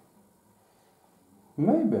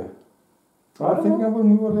maybe. I I don't think know. I will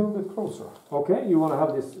move a little bit closer. Okay, you want to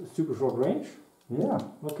have this super short range. Yeah.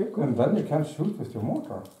 Okay, cool. And then you can shoot with your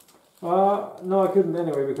mortar. No, I couldn't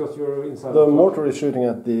anyway because you're inside. The the mortar is shooting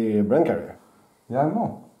at the Bren carrier. Yeah, I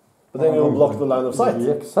know. But then you'll block the line of sight.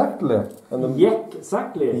 Yeah, exactly. And the Yeah,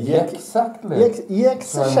 exactly. Yeah. Exactly.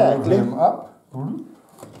 So I move Exactly. him up.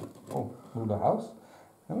 Oh, move the house.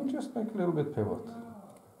 And we just make a little bit pivot.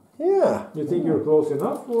 Yeah. You think you're close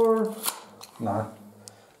enough, or Nah.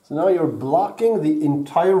 So now you're blocking the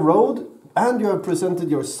entire road and you have presented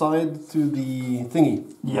your side to the thingy.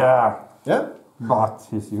 Yeah. Yeah? But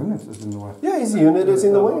his unit is in the way. Yeah, his unit is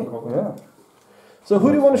in the way. Yeah. So who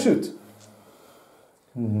do you want to shoot?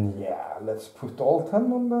 Yeah, let's put all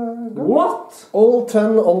 10 on the gun. what? All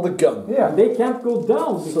 10 on the gun. Yeah. They can't go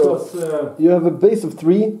down because You have a base of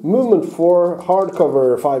 3, movement 4,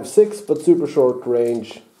 hardcover 5, 6, but super short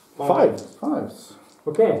range 5. 5s.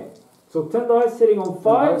 okay. So 10 dice sitting on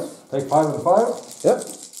 5s. Take 5 and 5. Yep.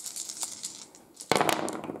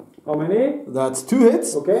 How many? That's 2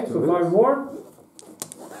 hits. Okay, so 5 more.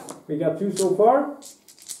 We got 2 so far.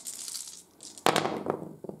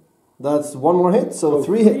 That's 1 more hit, so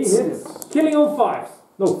 3 hits. Killing on 5s.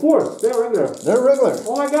 No, 4s. They're regular. They're regular.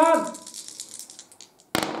 Oh my god.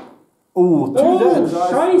 Oh, 2 Oh, dead.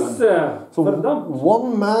 scheisse. So Verdammt.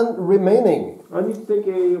 1 man remaining. I need to take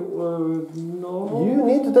a... no. You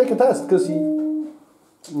need to take a test, because he...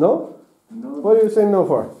 No? No. What are you saying no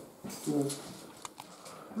for?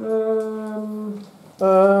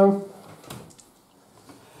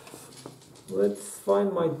 Let's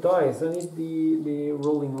find my dice. I need the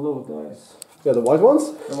rolling low dice. Yeah, the white ones?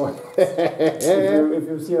 If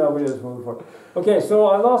you see that video before. Okay, so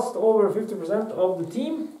I lost over 50% of the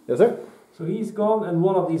team. Yes, sir. So he's gone, and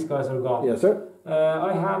one of these guys are gone. Yes, sir.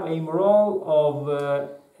 I have a morale of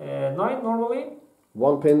 9 normally.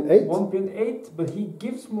 1 pin 8. 1 pin 8, but he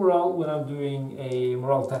gives morale when I'm doing a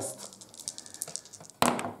morale test.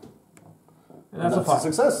 And that's a 5.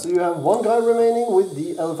 success. So you have 1 guy remaining with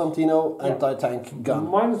the Elefantino anti-tank gun.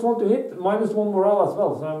 -1 to hit, -1 morale as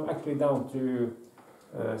well, so I'm actually down to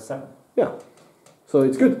 7. Yeah. So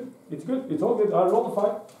it's good. It's good. It's all good. I'll roll the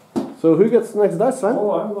 5. So who gets the next dice, Sven?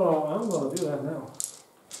 Oh, I'm gonna do that now.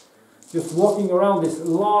 Just walking around this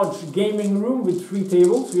large gaming room with 3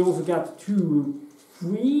 tables. We also got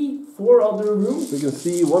 4 other rooms. We can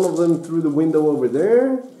see one of them through the window over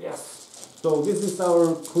there. Yes. So this is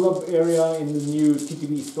our club area in the new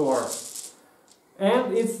TTV store.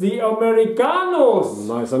 And it's the Americanos!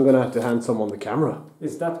 Nice, I'm gonna have to hand some on the camera.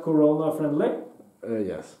 Is that Corona friendly?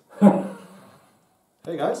 Yes.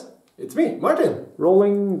 Hey guys, it's me, Martin.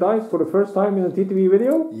 Rolling dice for the first time in a TTV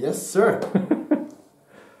video? Yes, sir.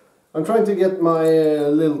 I'm trying to get my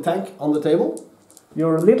little tank on the table.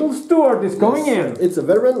 Your little steward is going in. It's a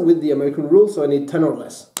veteran with the American rules, so I need 10 or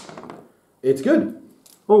less. It's good.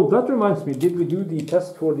 Oh, that reminds me. Did we do the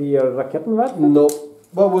test for the Rakettenwerfer? No,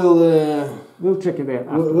 but we'll check it there.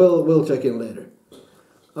 we'll check in later.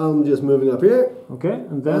 I'm just moving up here. Okay, and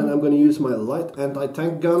And then I'm going to use my light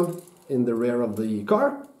anti-tank gun in the rear of the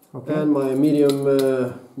car. Okay. And my medium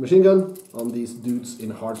machine gun on these dudes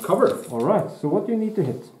in hard cover. All right. So what do you need to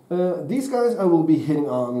hit? These guys I will be hitting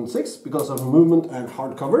on 6 because of movement and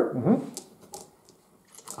hard cover.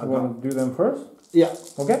 I want to do them first. Yeah.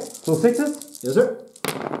 Okay. So 6s. Yes, sir.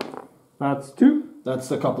 That's 2.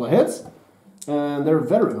 That's a couple of hits. And they're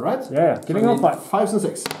veteran, right? Yeah. Killing So I on need 5. 5s and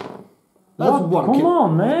 6. That's What? one Come kill.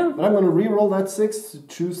 on, man. But I'm going to re-roll that 6 to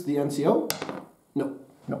choose the NCO. No.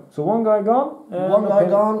 No. So one guy gone. And One a guy pin.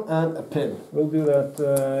 gone and a pin. We'll do that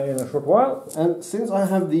in a short while. And since I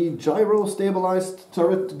have the gyro stabilized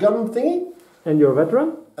turret gun thingy, And you're a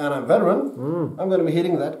veteran? and I'm veteran, I'm going to be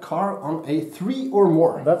hitting that car on a 3 or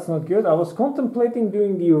more. That's not good. I was contemplating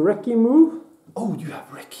doing the recce move, Oh, you have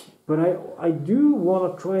Ricky. but I do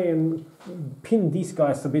want to try and pin these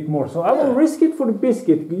guys a bit more. So I will Yeah. risk it for the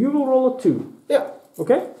biscuit. You will roll a 2. Yeah.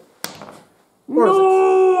 Okay? Or a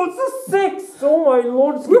No, it's a 6! Oh my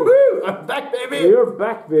lord. Woohoo! I'm back, baby! You're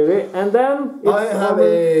back, baby. And then it's I have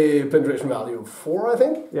a penetration value of 4, I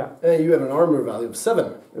think. Yeah, You have an armor value of 7.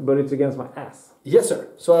 but it's against my ass. Yes, sir.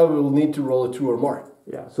 So I will need to roll a 2 or more.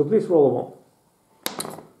 Yeah, so please roll a 1.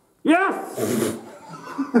 Yes!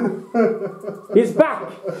 He's back!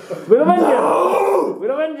 With a vengeance! No!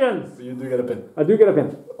 With a vengeance! You do get a pin. I do get a pin.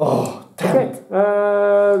 Oh, damn Okay,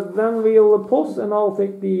 it. then we'll pause and I'll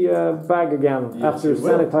take the bag again Yes, after you will.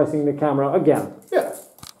 sanitizing the camera again. Yeah.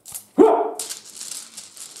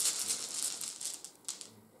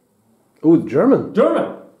 Oh, German. German!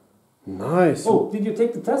 Nice. Oh, did you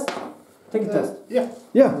take the test? Take a test. Yeah.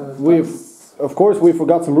 Yeah, of course we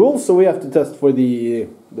forgot some rules, so we have to test for the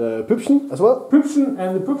Pupschen as well. Pupschen, and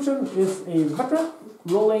the Pupschen is a veteran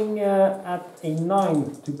rolling at a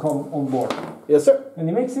 9 to come on board. Yes, sir. And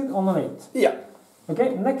he makes it on an 8. Yeah. Okay,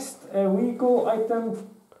 next vehicle item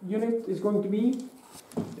unit is going to be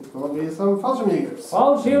It's gonna be some Fallschirmjägers.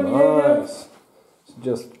 Fallschirmjäger. Nice.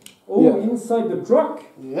 Just Oh, Yeah. inside the truck.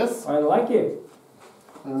 Yes. I like it.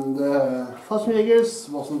 And Fallschirmjägers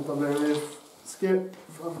wasn't a very scared.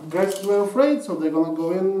 Guys were afraid, so they're gonna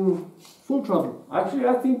go in full throttle. Actually,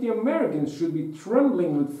 I think the Americans should be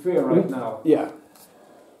trembling with fear right now. yeah.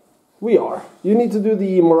 We are. You need to do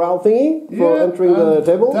the morale thingy for entering the and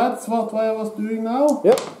table. That's what I was doing now.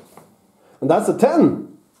 Yep. And that's a 10.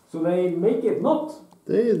 So they make it not.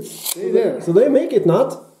 They There. So they make it not.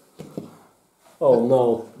 Oh no.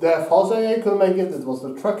 The Fallschirmjäger couldn't make it. It was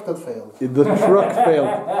the truck that failed. The truck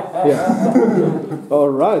failed. Yeah.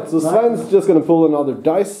 Alright, so Sven's just gonna pull another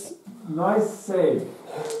dice. Nice save.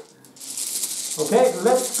 Okay,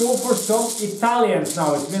 let's go for some Italians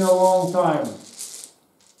now. It's been a long time.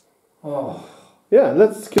 Oh. Yeah,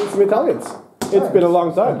 let's kill some Italians. It's been a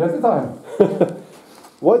long time. That's the time.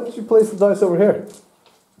 Why did you place the dice over here?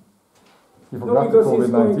 You No, forgot the because he's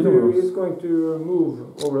going COVID-19 to rules.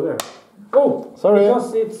 move over there. Oh, Sorry.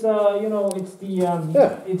 because it's it's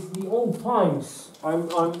Yeah. the old times. I'm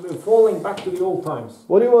falling back to the old times.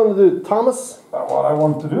 What do you want to do, Thomas? What I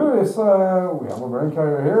want to do is, we have a brain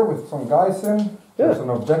carrier here with some guys in. There's an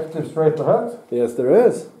objective straight ahead. Yes, there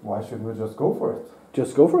is. Why shouldn't we just go for it?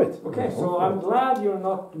 Just go for it. Okay, so I'm glad you're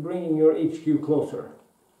not bringing your HQ closer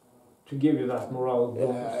to give you that morale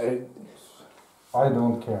bonus. I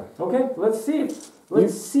don't care. Okay, let's see it.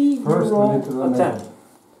 Let's see you First we roll need to a 10.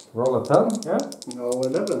 Roll a 10. Yeah? No,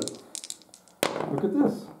 11. Look at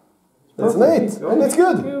this. That's an 8, and it's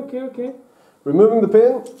good. Okay. Removing the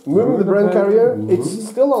pin, moving the brain pin. carrier. It's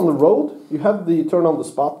still on the road. You have the turn on the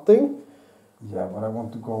spot thing. Yeah, but I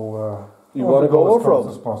want to go. You want to go as off-road.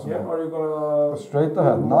 close as possible. Yeah, are you Go gonna... straight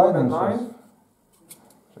ahead, More 9 than inches. 9?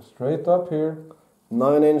 Just straight up here.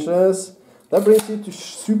 9 inches. That brings you to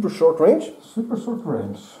super short range. Super short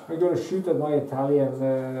range. Are you gonna shoot at my Italian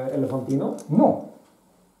Elefantino? No.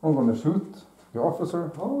 I'm gonna shoot the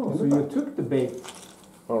officer. Oh, so you took the bait.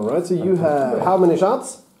 Alright, so you have how many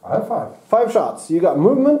shots? I have 5. 5 shots. You got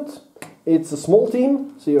movement. It's a small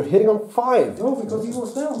team, so you're hitting on 5. No, because he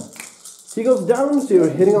goes down. He goes down, so you're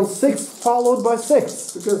hitting on 6, followed by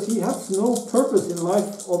 6. Because he has no purpose in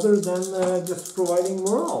life other than just providing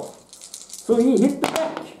morale. So he hit the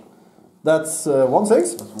back. That's 1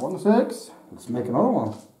 6. That's 1 6. Let's make another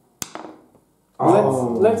one.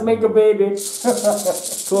 Let's make a baby.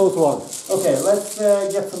 Close one. Okay, let's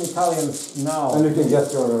get some Italians now. And you can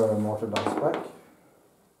get your mortar dice back.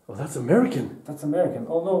 Oh, that's American. That's American.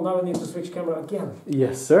 Oh no, now I need to switch camera again.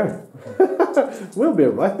 Yes, sir. We'll be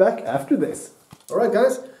right back after this. Alright,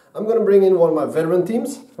 guys. I'm going to bring in one of my veteran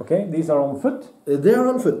teams. Okay, these are on foot. They're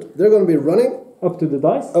on foot. They're going to be running Up to the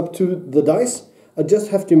dice. up to the dice. I just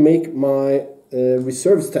have to make my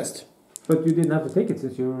reserves test. But you didn't have to take it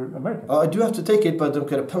since you're American. I do have to take it, but I don't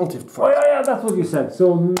get a penalty for Oh it. yeah, that's what you said.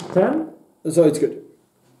 So 10, So it's good.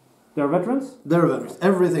 they're veterans. They're veterans.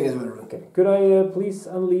 Everything is veteran. Okay, could I please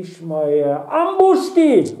unleash my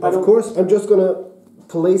ambushki? Of course, I'm just going to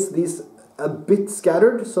place these a bit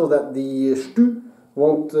scattered so that the stu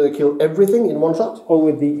won't kill everything in one shot. Or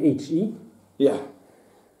with the HE. Yeah.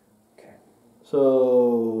 Okay.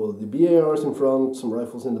 So the BARs in front, some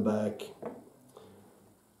rifles in the back,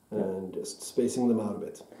 and just spacing them out a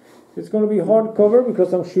bit. It's going to be hard cover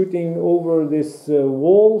because I'm shooting over this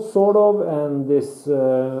wall, sort of, and this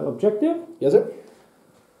objective. Yes, sir.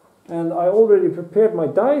 And I already prepared my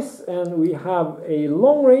dice, and we have a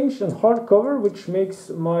long range and hard cover, which makes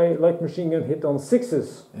my light machine gun hit on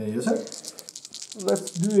 6s. Yes, sir.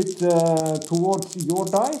 Let's do it towards your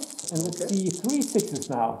dice, and let's see 3 6s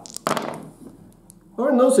now.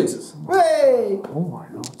 Or no 6s. Hey! Oh my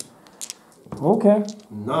god. Okay.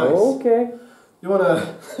 Nice. Okay. You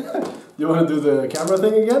wanna you wanna do the camera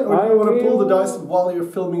thing again, or do you wanna pull the dice while you're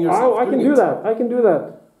filming yourself? I can do that. I can do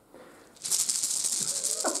that.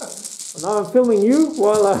 Now I'm filming you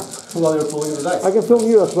while While you're pulling the dice. I can film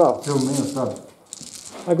you as well. Film me instead.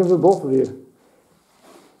 I can film both of you.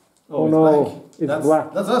 Oh it's no, black. it's That's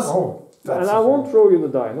black. That's us. Oh, And I won't throw you the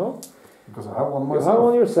die, no? Because I have one You myself. have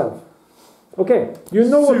one yourself. Okay, you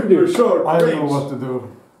know what to do. short I know what to do.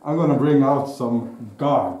 I'm gonna bring out some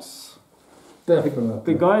guards. Definitely.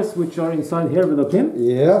 The guys which are inside here with a pin.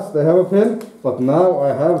 Yes, they have a pin, but now I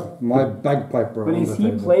have my bagpiper But on is the he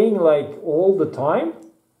table. playing like all the time?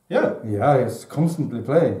 Yeah. Yeah, he's constantly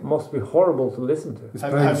playing. Must be horrible to listen to. He's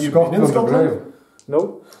Have- playing have you been in Scotland the Scotland? Brave.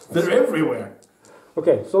 No? They're everywhere.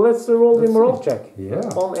 Okay, so let's roll the Let's morale see. check. Yeah.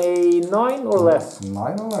 On a 9 or less,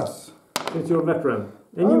 9 or less. since you're a veteran.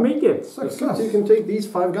 And you Oh. make it. Success. So you can take these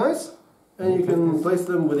 5 guys, and you can place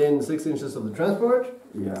them within 6 inches of the transport.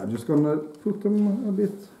 Yeah, I'm just gonna put them a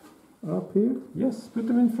bit up here. Yes, put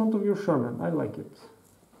them in front of your Sherman. I like it.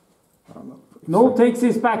 No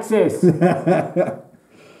takesies, backsies.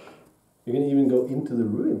 You can even go into the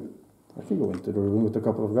ruin. I can go into the room with a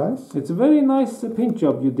couple of guys. It's a very nice paint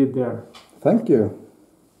job you did there. Thank you.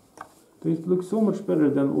 It looks so much better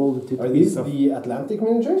than all the Are TTP these stuff. the Atlantic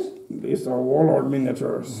miniatures? These are Warlord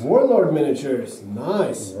miniatures. Warlord miniatures.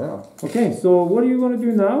 Nice. Yeah. Okay, so what are you going to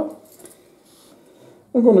do now?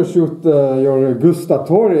 I'm gonna shoot your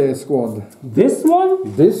Gustatori squad. This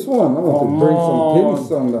one? This one, I want Come to bring on. some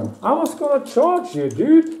pins on them. I was going to charge you,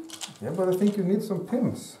 dude. Yeah, but I think you need some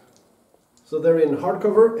pins. So they're in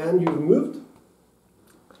hardcover and you've moved?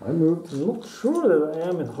 I moved. I'm not sure that I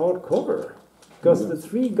am in hardcover. Because the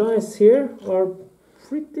 3 guys here are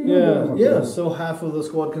pretty... Yeah. So half of the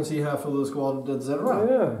squad can see half of the squad, etc.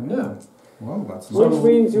 Yeah. Yeah. Well, that's So Which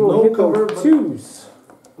means you'll no hit cover, on but- 2s.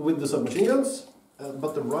 With the submachine guns,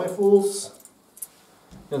 but the rifles.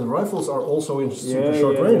 Yeah, the rifles are also in super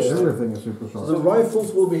short range. everything is super So short. the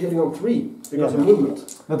rifles will be hitting on 3 because Yeah. of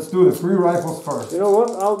movement. Let's do the 3 rifles first. You know what?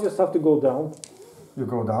 I'll just have to go down. You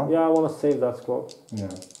go down. Yeah, I want to save that squad. Yeah.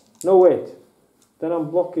 No, wait. Then I'm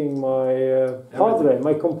blocking my padre,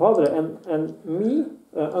 my compadre, and me,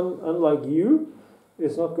 unlike you,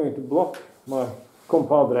 is not going to block my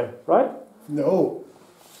compadre, right? No,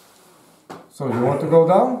 So you want to go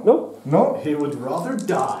down? No, No? he would rather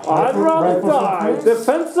die. I'd rather rifles and die. plates?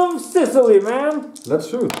 Defense of Sicily, man. Let's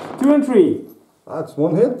shoot. 2 and 3. That's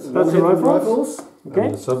 1 hit. That's One the hit with rifles. And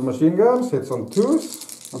Okay. the submachine guns hits on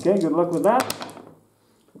 2s. Okay. Good luck with that.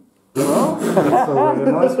 Well, That's a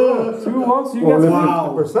really nice one. 2 ones, you Only get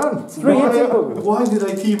Wow. 50%. 3 hits equal. Why did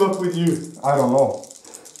I team up with you? I don't know.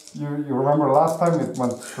 You remember last time it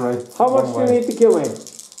went straight. How much one do you way. need to kill him?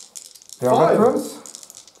 They are 5. veterans?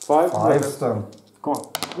 5. 5 stun. Come on.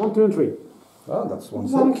 1, 2, and 3. Oh, that's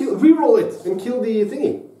 1 One 6. kill. Reroll it and kill the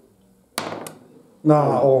thingy.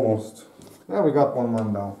 Nah, almost. Yeah, we got one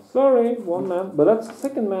man down. Sorry, one man. But that's the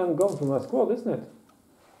second man gone from my squad, isn't it?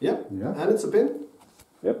 Yeah. Yeah. And it's a pin.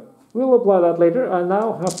 Yep. We'll apply that later. I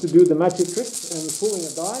now have to do the magic trick and pulling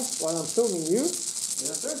a die while I'm filming you.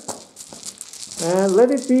 Yes, sir. And let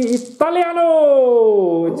it be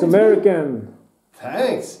Italiano! It's American.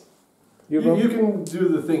 Thanks. You, You can do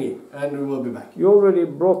the thingy, and we will be back. you already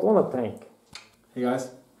brought on a tank. Hey guys,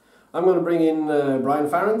 I'm going to bring in Brian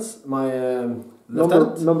Farrens, my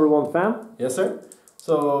lieutenant. Number one fan Yes, sir.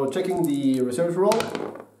 So checking the reserve roll,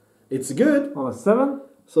 it's good. on a 7.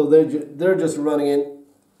 So they're just running in,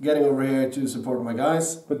 getting over here to support my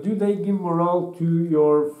guys. But do they give morale to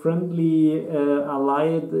your friendly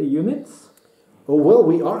allied units? Oh well,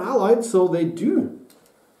 we are allied, so they do.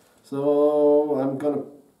 So I'm gonna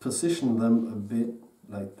position them a bit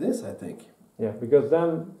like this, I think. Yeah, because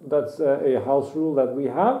then that's a house rule that we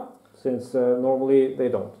have, since normally they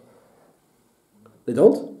don't. They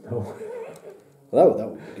don't? No. Well, that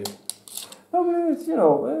would be good. No, but it's, you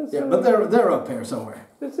know, Yeah, but they're up here somewhere.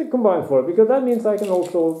 it's a combined for it, because that means I can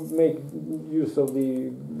also make use of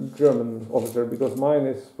the German officer, because mine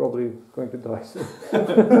is probably going to die soon.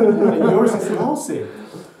 And yours is lousy.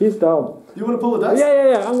 He's down. You want to pull a dice?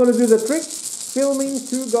 Yeah. I'm going to do the trick, filming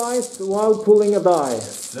 2 guys while pulling a die.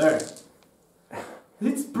 Sir.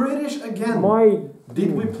 It's British again.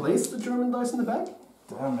 Did we place the German dice in the bag?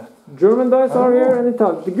 Damn it. German dice are here and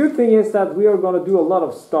Italian. The good thing is that we are going to do a lot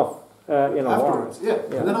of stuff in a while. Afterwards,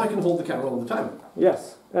 yeah. And then I can hold the camera all the time.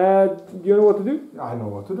 Yes. Do you know what to do? I know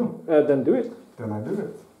what to do. Then do it. Then I do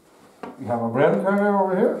it. We have a brand carrier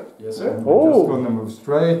over here. Yes, sir. And we're Oh. just going to move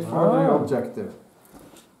straight for the Ah. objective.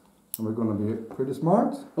 And we're going to be pretty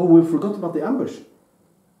smart. Oh, we forgot about the ambush.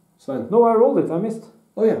 Sven. No, I rolled it. I missed.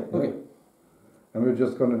 Oh yeah, okay. And we're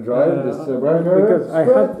just going to drive this brand carrier because I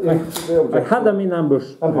straight had- into the I objective. had them in ambush.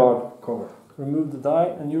 And hard cover. Remove the die,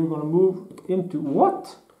 and you're going to move into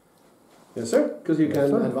what? Yes, sir. Because you Yes, can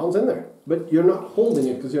sir. advance in there. But you're not holding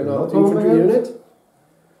it because you're not Not an infantry holding it. unit.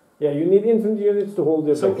 Yeah, you need infantry units to hold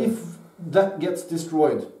the So objective. if that gets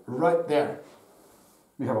destroyed right there,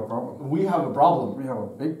 We have a problem. we have a problem. We have a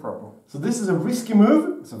big problem. So this is a risky move,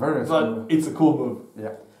 It's a very but it's a cool move.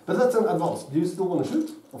 Yeah, But that's an advance. Do you still want to shoot?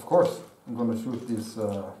 of course. I'm going to shoot these.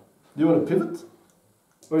 Do you want to pivot?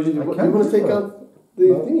 Or I you can't want to take pivot. out the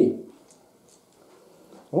No. thingy?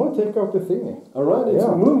 I want to take out the thingy. Alright, it's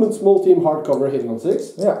Yeah. movement, small team, hardcover, hitting on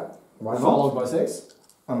 6. Yeah. Why Followed not? by 6.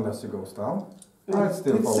 Unless it goes down. It's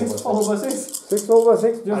still It's 6 by followed by 6. 6 over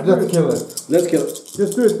 6. Just do Let's it. kill it. Let's kill it.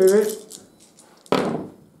 Just do it, baby.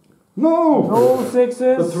 No! No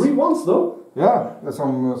sixes. The 3 ones though. Yeah, that's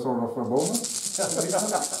some sort of a bonus.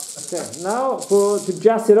 Okay, now to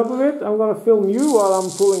jazz it up a bit, I'm gonna film you while I'm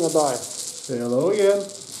pulling a die. Say hello again.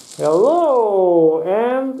 Hello,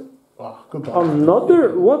 and Goodbye.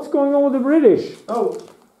 another. What's going on with the British? Oh,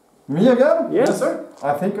 Me again? Yes. sir.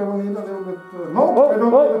 I think I will need a little bit. No, Oh, I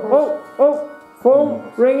don't need a oh!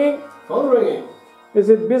 Phone ringing. Phone ringing. Is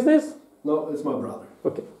it business? No, it's my brother.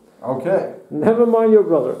 Okay. Okay. Never mind your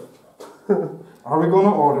brother. Are we going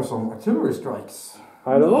to order some artillery strikes?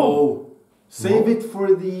 I don't know. No. Save it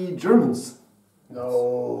for the Germans.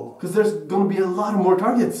 No. Because there's going to be a lot more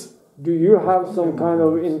targets. Do you have some kind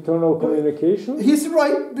of internal communication? He's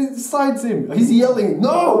right beside him. He's yelling,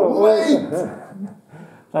 no, wait!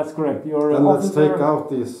 That's correct. You're Then let's officer. take out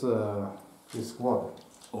this squad.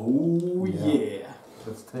 Oh, yeah.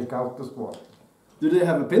 Let's take out the squad. Do they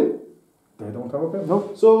have a pin? They don't have a pin.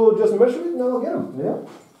 Nope. So just measure it and I'll get them. Yeah.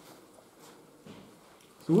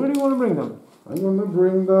 So where do you want to bring them? I'm going to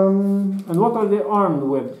bring them. And what are they armed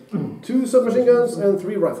with? 2 submachine guns and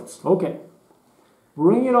 3 rifles. Okay.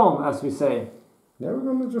 Bring it on, as we say. Yeah, we're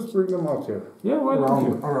going to just bring them out here. Yeah, why don't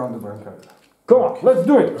you? Around the brand carrier. Come on, let's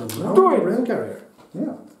do it. Do it. Brand carrier.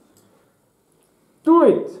 Yeah. Do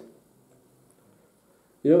it.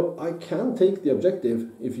 You know, I can take the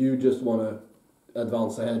objective if you just want to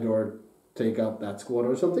advance ahead or take out that squad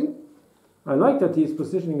or something. I like that he's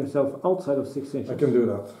positioning himself outside of 6 inches. I can do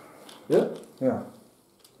that. Yeah? Yeah.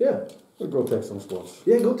 Yeah. We'll go take some squads.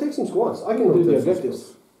 Yeah, go take some squads. I can do the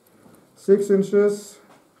objectives. 6 inches.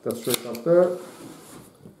 That's straight up there.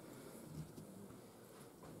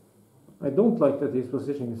 I don't like that he's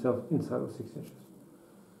positioning himself inside of 6 inches.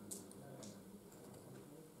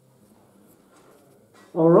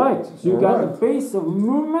 Alright, so you got a base of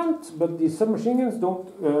movement, but the submachine guns don't.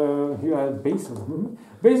 You have a base of movement.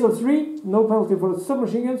 Base of 3, no penalty for the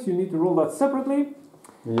submachine guns, you need to roll that separately.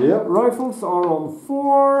 Yep. Rifles are on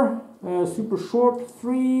 4, super short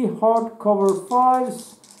 3, hard cover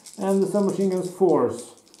 5s, and the submachine guns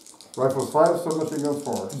 4s. Rifles 5, submachine guns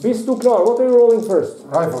 4. Bisto klar, what are you rolling first?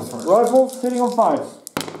 Rifles first. Rifles sitting on 5s.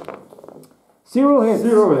 0 hits.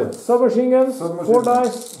 0 hits. Submachine guns, Submachine 4 guns.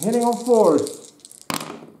 dice, hitting on 4s.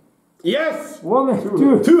 Yes! 1,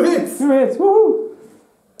 2 2 hits! 2 hits, woohoo!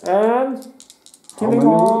 And killing many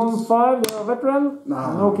on wounds? 5, they're a veteran.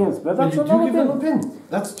 Nah. No kills, but that's You do another give them a pin. pin.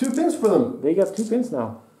 That's 2 pins for them. They got 2 pins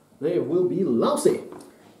now. They will be lousy.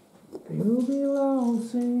 They will be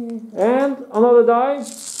lousy. And another die.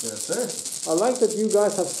 Yes, sir. I like that you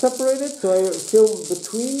guys have separated, so I feel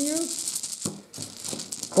between you.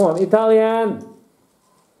 Come on, Italian.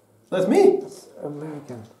 That's me.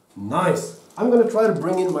 American. Nice. I'm gonna try to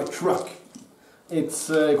bring in my truck. It's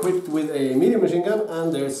equipped with a medium machine gun,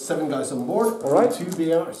 and there's 7 guys on board. All right. 2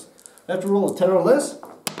 BRs. I have to roll a 10 or less.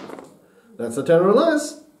 That's a 10 or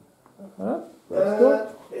less. Let's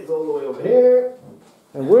go. It's all the way over here.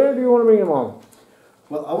 And where do you want to bring them on?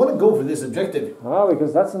 Well, I want to go for this objective. Ah,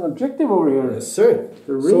 because that's an objective over here. Yes, sir.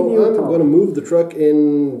 The So radio I'm tower. going to move the truck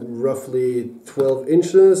in roughly 12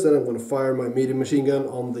 inches, and I'm going to fire my medium machine gun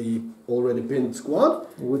on the already pinned squad.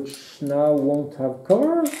 Which now won't have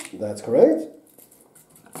cover. That's correct.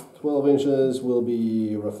 12 inches will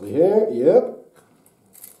be roughly here. Yep.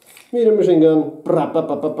 Medium machine gun.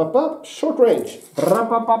 Short range.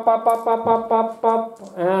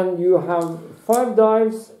 And you have 5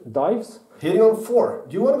 dives. Dives? Hitting on 4.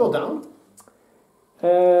 Do you want to go down?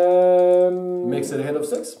 Makes it ahead of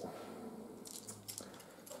 6.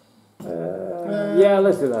 Yeah,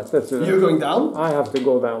 let's do that. Let's do that. You're going down? I have to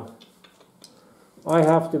go down. I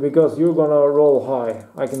have to because you're gonna roll high.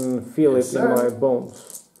 I can feel Yes, it in sir. my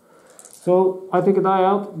bones. So I take a die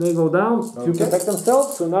out. They go down to Okay. protect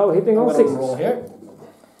themselves. So now hitting I'm on going 6. to roll here.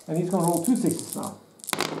 And he's gonna roll 2 6s now.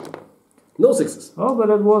 No 6s. Oh, but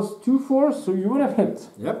it was 2 4s, so you would have hit.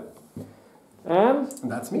 Yep. And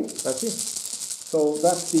And that's me. that's it. So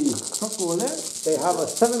that's the truck over there. They have a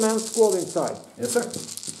 7-man squad inside. Yes, sir.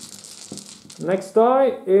 Next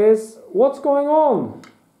die is what's going on?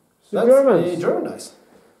 The That's Germans. a German dice.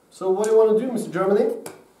 So what do you want to do, Mr. Germany?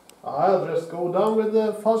 I'll just go down with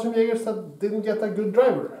the Fallschirmjägers that didn't get a good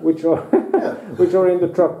driver. Which are Yeah. which are in the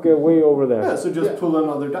truck way over there. Yeah, so just Yeah. pull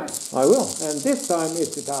another dice. I will. And this time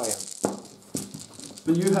it's Italian.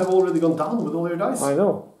 But you have already gone down with all your dice. I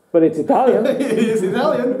know. But it's Italian. It is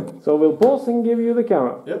Italian. So we'll pause and give you the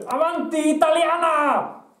camera. Yep. Avanti Italiana!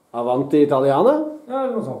 Avanti Italiana. Ja,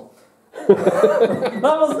 något sånt.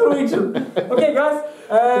 That was Norwegian. Okay, guys.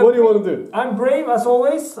 What do you want to do? I'm brave as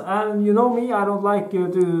always, and you know me, I don't like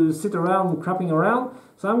to sit around crapping around.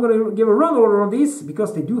 So I'm going to give a run order on these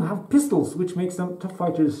because they do have pistols, which makes them tough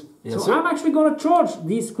fighters. Yes, so sir. I'm actually going to charge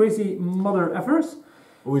these crazy mother effers,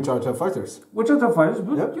 Which are tough fighters. which are tough fighters,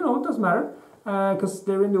 but Yep. you know, it doesn't matter because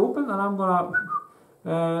they're in the open, and I'm going to.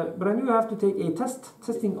 But I do have to take a test.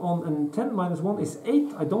 Testing on an 10 minus 1 is 8.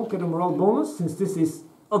 I don't get a morale bonus since this is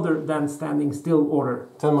other than standing still order.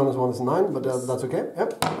 10 minus 1 is 9, but that's okay. Yep.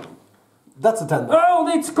 That's a 10. Oh,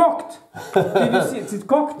 it's cocked! Did you see it? It's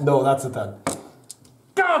cocked. No, that's a 10.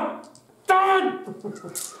 God damn!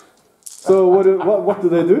 So what do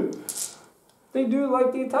they do? They do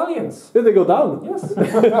like the Italians. Did they go down? Yes.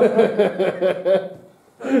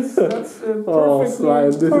 That's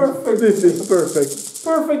perfectly, This is perfect.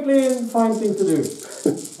 perfectly fine thing to do.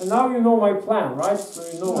 And now you know my plan, right? So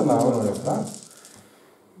you know.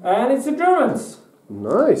 And it's the Germans.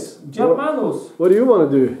 Nice. Germanos. What do you want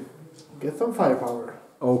to do? Get some firepower.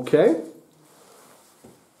 Okay.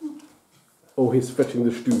 Oh, he's fetching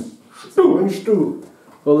the stew. Stew.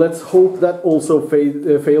 Well, let's hope that also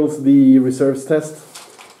fails the reserves test,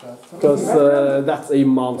 because that's a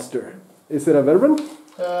monster. Is it a veteran?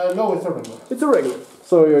 No, it's a regular. It's a regular.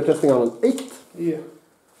 So you're testing on an 8. Yeah.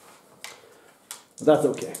 That's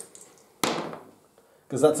okay.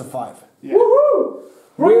 Because that's a 5. Yeah. Woohoo!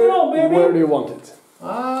 Bring it on, baby! Where do you want it?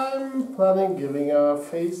 I'm planning giving a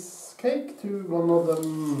face cake to one of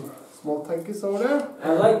them small tankies over there.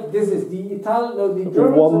 I like this is the the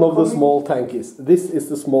Germans. One are of the coming- small tankies. This is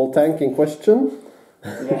the small tank in question.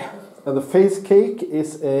 Yeah. And the face cake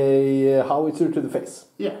is a howitzer to the face.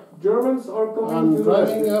 Yeah. Germans are coming I'm to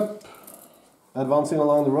driving the up. Advancing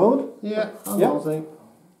along the road. Yeah. Yeah.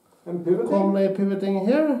 and pivoting. Come pivoting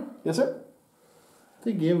here Yes, sir.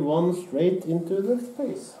 to give one straight into the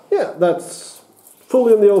face. Yeah, that's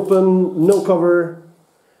fully in the open, no cover,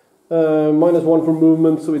 -1 for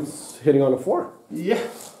movement, so it's hitting on a 4. Yeah.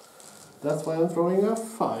 That's why I'm throwing a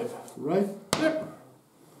 5 right there.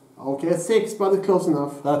 Okay, 6, but it's close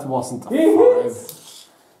enough. That wasn't a He 5. hits.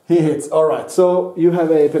 He hits. All right. So you have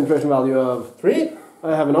a penetration value of 3.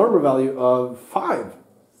 I have an armor value of 5.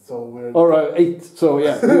 So we're. All right, 8. So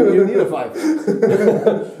yeah, you need a 5.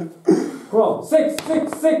 Come on, 6,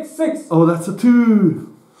 6, 6, 6. Oh, that's a 2.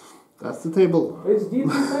 That's the table. It's these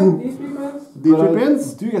three pins? D3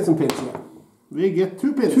 pins. Do you get some pins here? We get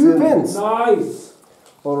 2 pins. 2 in. pins. Nice!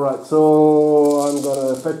 Alright, so I'm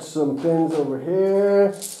gonna fetch some pins over here.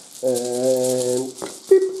 And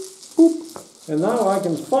beep, boop. And now I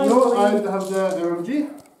can finally... No, I have the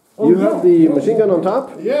MMG. Oh, You yeah. have the machine gun on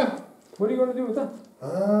top. Yeah. What are you going to do with that?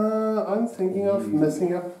 I'm thinking of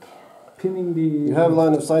messing up. Pinning the... You have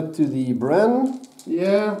line of sight to the Bren.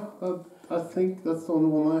 Yeah, I think that's the only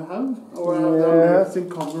one I have. Or I have the amazing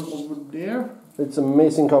cover over there. It's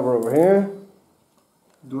amazing cover over here.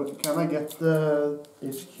 Can I get the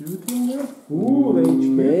HQ thing there? Ooh, the HQ.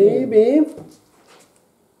 Maybe.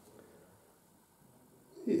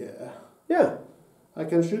 Yeah. Yeah. I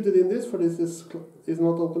can shoot it in this, for this is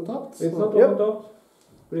not open top. It's not Yep. open top,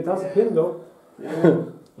 but it has a pin though. Yeah.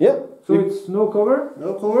 Yeah. So it's no cover.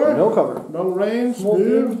 No cover. No cover. Long range. Small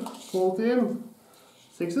New. Small team.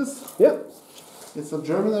 6s. Yeah. It's a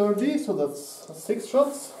German MRG, so that's 6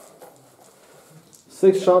 shots.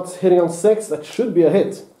 6 shots hitting on 6. That should be a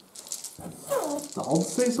hit. I'll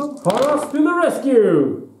say so. Paras to the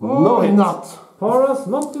rescue! No, hit. not. Paras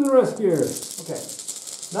not to the rescue. Okay.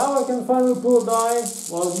 Now I can finally pull a die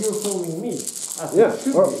while you're filming me. As Yeah. it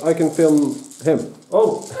should Or be. I can film him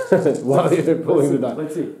Oh, while you're pulling the die.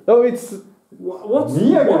 let's see. No, it's... What's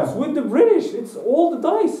Yeah, what's yeah. with the British? It's all the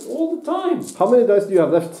dice, all the time. How many dice do you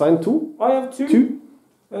have left? Sign 2? I have 2.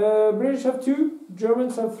 2? British have 2.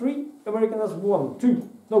 Germans have 3. American has 1. 2.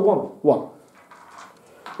 No, 1. 1.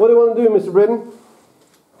 What do you want to do, Mr. Britton?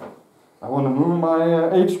 I want to move my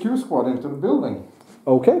HQ squad into the building.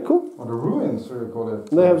 Okay, cool. Or the ruins, we call it.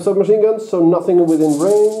 They have submachine guns, so nothing within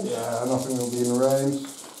range. Yeah, nothing will be in range.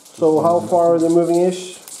 So how far are they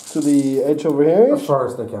moving-ish? To the edge over here? As far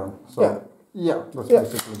as they can. So, Yeah. yeah, that's Yeah.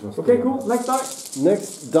 basically just... Okay, cool. Next die.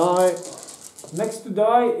 Next die. Next to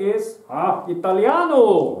die is Italiano.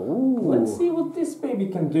 Ooh. Let's see what this baby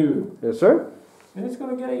can do. Yes, sir. And it's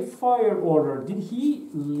gonna get a fire order. Did he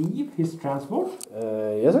leave his transport?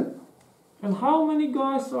 Yes, sir. And how many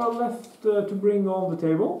guys are left to bring on the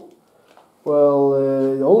table? Well,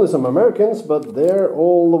 only some Americans, but they're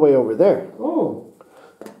all the way over there. Oh.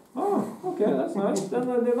 Oh, okay, that's nice. Then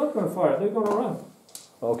they're not gonna fire. They're gonna run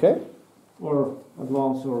Okay. or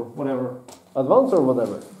advance or whatever. Advance or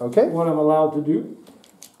whatever. Okay. What I'm allowed to do.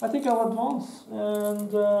 I think I'll advance and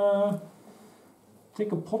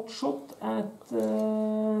take a pot shot at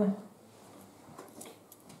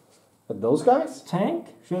Those guys? tank.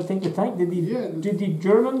 Should I take the tank? Yeah. Did the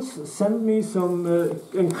Germans send me some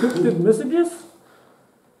encrypted messages?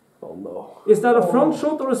 Oh no. Is that a front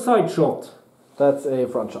shot or a side shot? That's a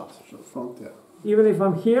front shot. Front, yeah. Even if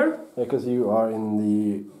I'm here? Because you are in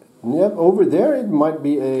the... Yep, over there it might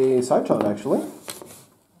be a side shot actually.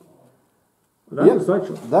 That's Yep. a side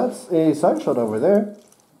shot. That's a side shot over there.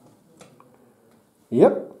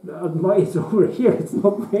 Yep. It's over here, it's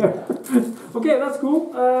not there. Okay, that's cool.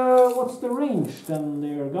 What's the range then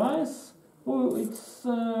there, guys? Oh, it's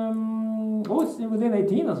within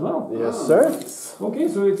 18 as well. Yes, sir. Okay,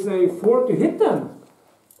 so it's a 4 to hit then.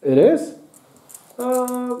 It is.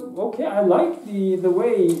 Okay, I like the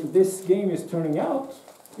way this game is turning out.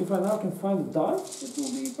 If I now can find the die, it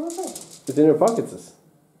will be perfect. It's in your pockets.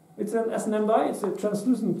 It's an S&M die, it's a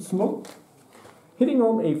translucent smoke. Hitting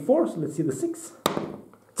on a 4, so let's see the 6.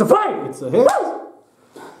 It's a 5! It's a hit.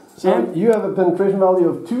 So And- you have a penetration value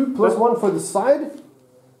of 2 plus 1 for the side.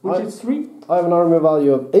 Which is 3, I have an armor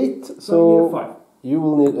value of 8, so you need a so 5. you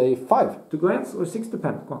will need a 5 To glance or 6 to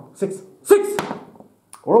pen? Come on, 6. 6!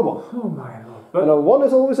 or a 1. Oh my lord. And But a 1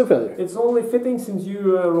 is always a failure. it's only fitting since you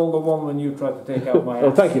rolled a 1 when you tried to take out my Oh,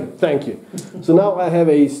 ass. thank you, thank you. So now I have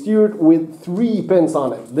a Stewart with 3 pins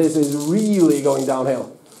on it. This is really going downhill.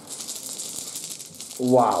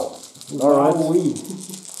 Wow. All right. Wowee.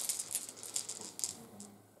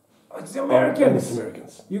 It's the And Americans. it's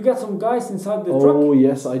Americans. You got some guys inside the truck. Oh,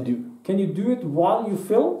 yes, I do. Can you do it while you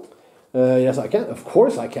film? Yes, I can. Of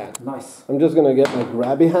course I can. Nice. I'm just going to get my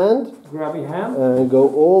grabby hand Grab your hand. and go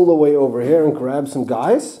all the way over here and grab some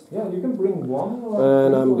guys. Yeah, you can bring one.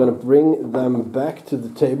 And I'm going to bring them back to the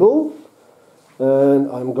table. And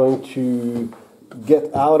I'm going to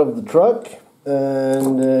get out of the truck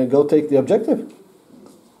and go take the objective.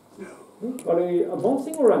 Are they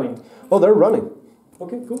advancing or running? Oh, they're running.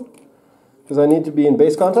 Okay, cool. Because I need to be in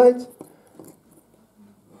base contact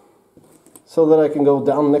so that I can go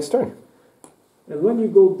down next turn. And when you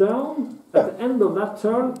go down, at the end of that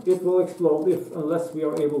turn, it will explode unless we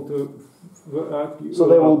are able to... So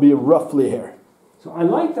they will be roughly here. So I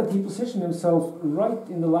like that he positioned himself right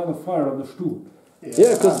in the line of fire of the Stu.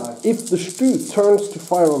 Yeah, because if the Stu turns to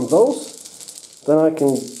fire on those, then I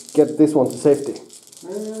can get this one to safety.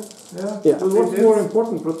 Yeah. But what's more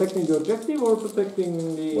important, protecting the objective or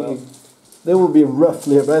protecting the... Well, they will be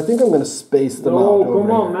roughly here, but I think I'm going to space them out. No, over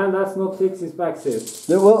come on, here. man, that's not Six's backseat.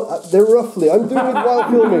 They're roughly. I'm doing it while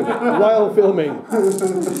filming. While filming.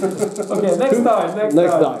 Okay, next time.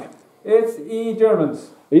 Next time. It's E-Germans.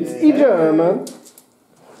 It's E-German.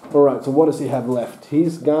 Alright, so what does he have left?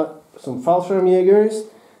 He's got some Fallschirmjägers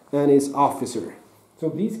and his officer. So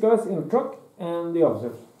these guys in the truck and the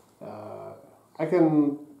officers. Can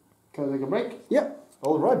I take a break? Yeah.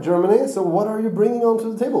 Alright, Germany. So what are you bringing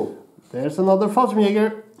onto the table? There's another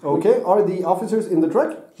Fallschirmjäger. Okay, are the officers in the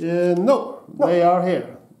truck? No, they are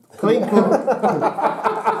here. Klink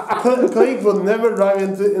will never drive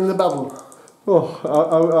in the battle. Oh,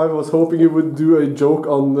 I was hoping you would do a joke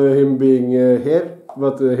on him being here,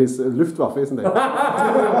 but his Luftwaffe, isn't it?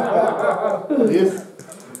 Yes.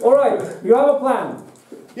 Alright, you have a plan.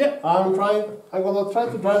 Yeah, I'm gonna try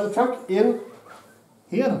to drive the truck in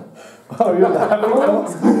here. Are you laughing?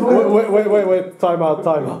 Wait, time out,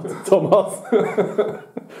 Thomas.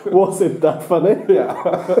 Was it that funny? Yeah.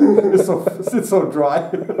 It's so dry.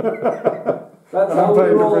 That's I'm how we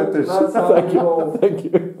playing the roll. British. That's how we roll. Thank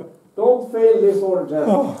you. Don't fail this order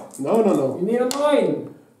test. No. You need a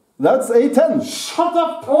 9. That's a 10. Shut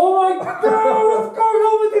up! Oh my god, what's going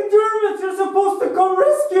on with the Germans? You're supposed to come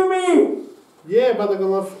rescue me! Yeah, but I'm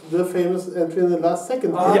gonna do the famous entry in the last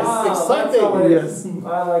second. Ah, Yes, that's exciting! how it is. Yes. I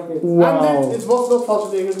like it. Wow. And it was not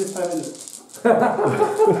Fallschirmjäger this time either.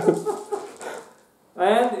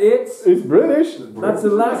 And it's British. that's the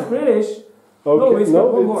last British. Okay, It's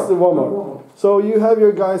got one it's more. one more. So you have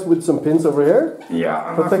your guys with some pins over here,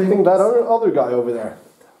 Yeah. protecting that other guy over there.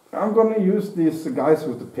 I'm gonna use these guys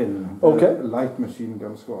with the pin. Okay. The light machine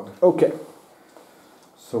gun squad. Okay.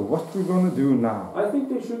 So what we're gonna do now? I think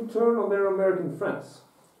they should turn on their American friends.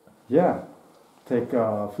 Yeah. Take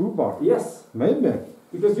a food bar. Yes, Maybe.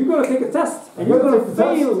 because you're gonna take a test, and I'm you're gonna gonna take the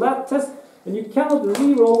fail that test, and you cannot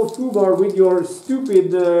re-roll a foobar with your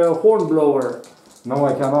stupid horn blower. No,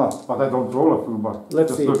 I cannot. But I don't roll a food bar. Let's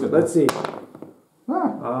Just see. look at Let's see.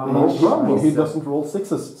 Ah. He doesn't roll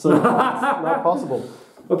 6s, so it's not possible.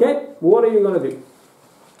 Okay, what are you gonna do?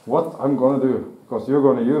 What I'm gonna do? Because you're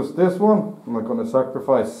gonna use this one. I'm not gonna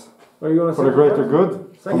sacrifice Are you gonna for the greater good.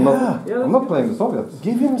 I'm not. Yeah, that's I'm not good. playing the Soviets.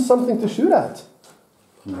 Give him something to shoot at.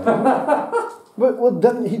 Well,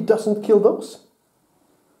 then he doesn't kill those.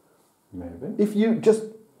 Maybe. If you just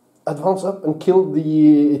advance up and kill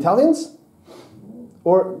the Italians,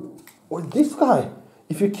 or this guy.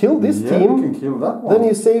 If you kill this You team, can kill that one. then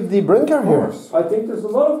you save the Brencar Of here. course. I think there's a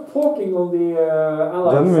lot of talking on the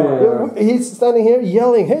Allied Then we, side. Yeah, he's standing here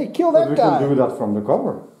yelling, "Hey, kill But that we guy!" can do that from the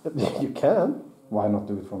cover. You can, Why not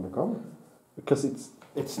do it from the cover? because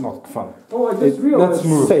It's not fun. Oh, I just realized Let's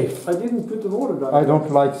move. safe. I didn't put an order down. I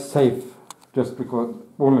don't like safe, just because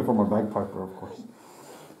only for my bagpiper, of course.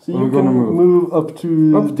 So We're you gonna can move. move up to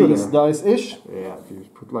Up to these there. dice-ish. Yeah, if you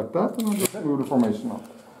put like that, and I'll just move the formation up.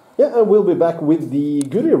 Yeah, and we'll be back with the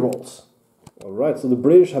goodie rolls. Alright, so the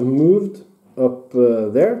British have moved up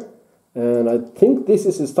there. And I think this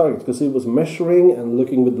is his target, because he was measuring and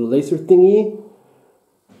looking with the laser thingy.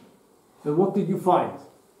 And what did you find?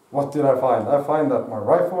 What did I find? I find that my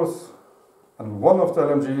rifles and one of the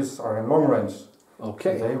LMGs are in long range.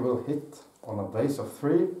 Okay. They will hit on a base of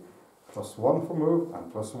 3, +1 for move, and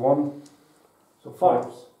 +1 So 5.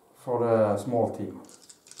 for the small team.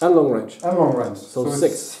 And long range. And long range. So it's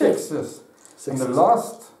 6. 6s. And the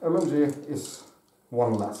last LMG is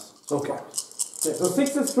 1 less. Okay. Okay, so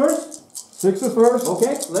 6s first. 6s first.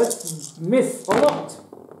 Okay, let's miss a lot.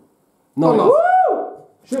 No. Woo!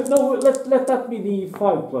 No, let that be the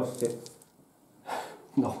 5 plus tip.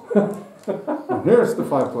 No. And here's the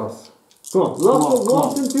 5 plus. Come on, lots of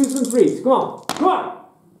 1s and 2s and 3s. Come on, come on.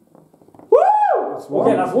 Woo! That's one.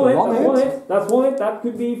 Okay, that's one hit. One That's hit. one hit. That's one hit. That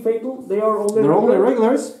could be fatal. They are only They're only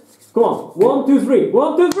regular. regulars. Come on, 1, 2, 3.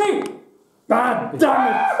 1, 2, 3. God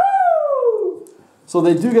damn it! Woo! So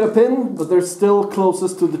they do get a pin, but they're still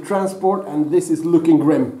closest to the transport, and this is looking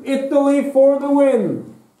grim. Italy for the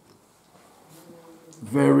win.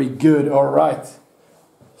 Very good, alright.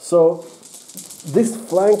 So this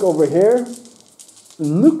flank over here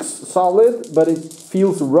looks solid, but it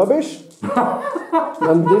feels rubbish.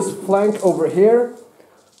 And this flank over here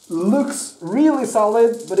looks really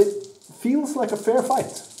solid, but it feels like a fair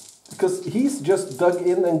fight. Because he's just dug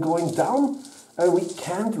in and going down, and we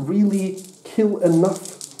can't really kill enough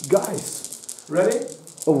guys. Ready?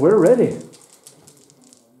 Oh, we're ready.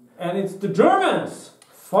 And it's the Germans.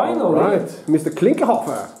 Finally. All right, Mr.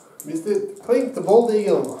 Klinkerhofer. Mr. Klink, the bald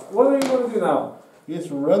eagle. What are you going to do now? He's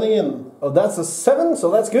running in. Oh, that's a 7, so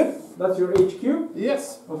that's good. That's your HQ.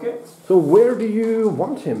 Yes. Okay. So where do you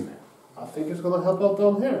want him? I think he's gonna help out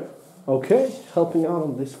down here. Okay, helping out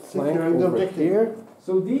on this flank Securing the over objective. here.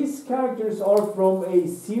 So these characters are from a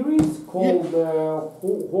series called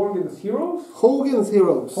Hogan's Heroes. Hogan's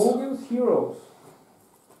Heroes. Hogan's Heroes.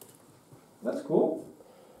 That's cool.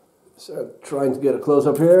 So trying to get a close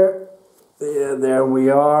up here. Yeah, there we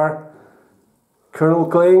are. Colonel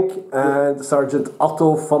Klink and Sergeant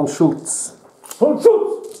Otto von Schultz. Von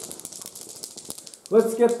Schultz!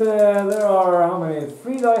 Let's get there are how many?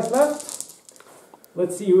 3 dice left.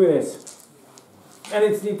 Let's see who it is. And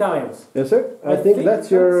it's the Italians. Yes, sir. I I think think that's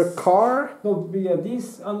your that's- car. No, yeah,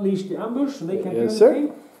 these unleash the ambush. They can't Yes, do sir.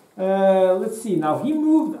 anything. Let's see. Now he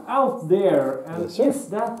moved out there, and Yes, sir. is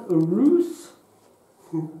that a ruse?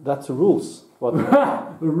 That's the rules. What?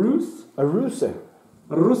 A ruse? A ruse.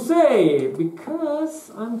 Ruse,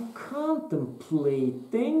 because I'm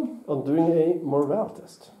contemplating. On doing a morale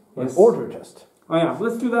test. Yes. An order test. Oh yeah,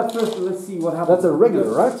 let's do that first and let's see what happens. That's a regular,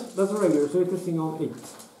 right? That's a regular, so it's testing on 8.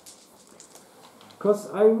 Because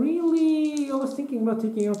I was thinking about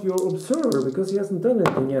taking out your observer because he hasn't done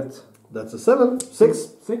anything yet. That's a 7. 6.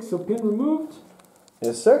 6, so pin removed.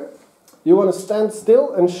 Yes, sir. You want to stand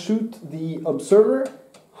still and shoot the observer.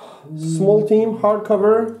 Small team, hard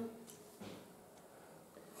cover.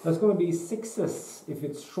 That's going to be 6s if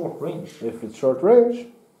it's short range. If it's short range,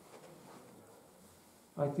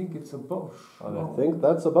 I think it's above. I think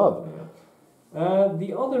that's above.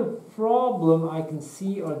 The other problem I can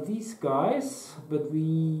see are these guys, but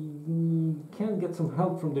we can get some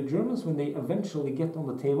help from the Germans when they eventually get on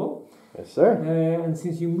the table. Yes, sir. And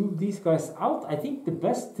since you move these guys out, I think the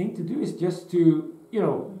best thing to do is just to,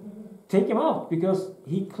 take him out, because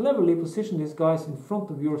he cleverly positioned these guys in front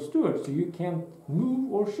of your steward, so you can't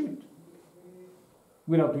move or shoot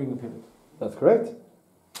without doing a pivot. That's correct.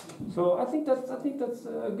 So I think that's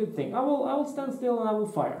a good thing. I will stand still and I will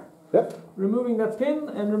fire. Yep. Removing that pin,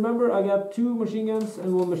 and remember I got 2 machine guns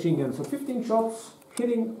and 1 machine gun, so 15 shots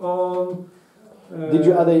hitting on. Did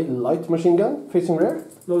you add a light machine gun facing rear?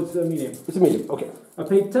 No, it's a medium. It's a medium. Okay. I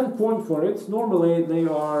paid 10 points for it. Normally they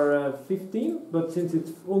are 15, but since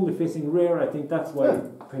it's only facing rear, I think that's why I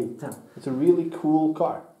paid 10. It's a really cool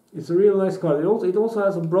car. It's a real nice card. It also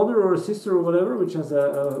has a brother or a sister or whatever, which has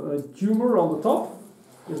a tumor on the top.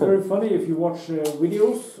 It's very funny if you watch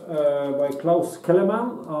videos by Klaus Kellerman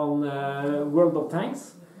on World of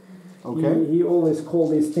Tanks. Okay. He always call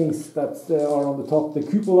these things that are on the top, the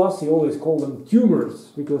cupolas, he always call them tumors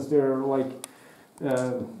because they're like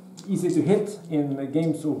easy to hit in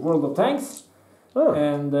games of World of Tanks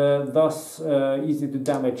and thus easy to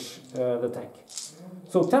damage the tank.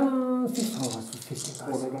 So 10, 15, oh, that's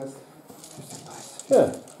 15 dice. 15 dice.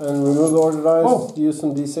 Yeah. And remove the order dice. Oh. Use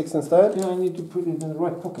some d6 instead. Yeah, I need to put it in the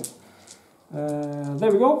right pocket.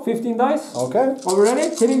 There we go, 15 dice. Okay. Are we ready?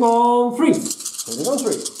 Hitting on 3. Hitting on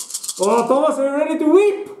 3. Oh, Thomas, are you ready to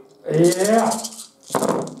weep? Yeah.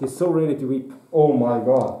 He's so ready to weep. Oh my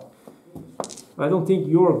god. I don't think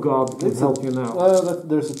your god can help you now.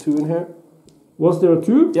 There's a 2 in here. Was there a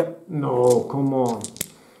 2? Yep. No, come on.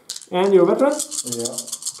 And you're a veteran? Yeah.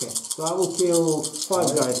 Okay, so I will kill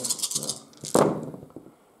 5 guys.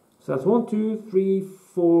 So that's 1, 2, 3,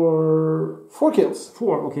 4... 4 kills.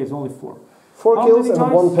 4, okay, it's only 4. 4 How kills many and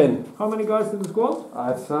guys? 1 pin. How many guys in the squad? I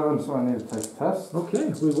have 7, so I need to take test. Okay,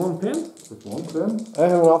 with 1 pin. With 1 pin. I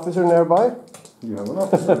have an officer nearby. You have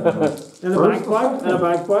enough. And And a bagpipe. And a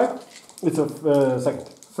bagpipe. It's a second.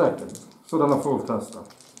 Second. So then a full test then.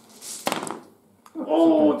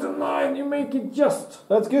 Oh, it's a 9. You make it just.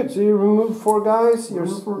 That's good. So you remove 4 guys. You're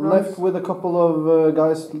Remove 4 left guys. with a couple of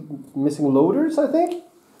guys missing loaders, I think.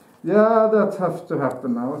 Yeah, that have to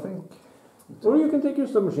happen now, I think. Or you can take your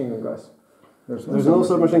submachine gun, guys. There's no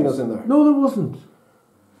submachine guns in there. No, there wasn't.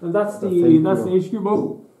 And that's the HQ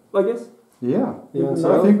bow, I guess. Yeah. Yeah,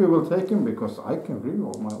 So I think we will take him because I can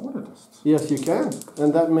reroll my order tests. Yes, you can.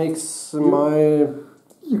 And that makes my...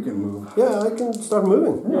 You can move. Yeah, I can start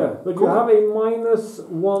moving. Yeah, but Cool. you have a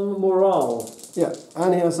 -1 morale. Yeah,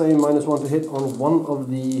 and he has a -1 to hit on one of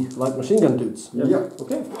the light machine gun dudes. Yes. Yeah.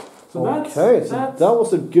 Okay. So Okay, so that's that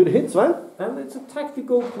was a good hit, Sven. and it's a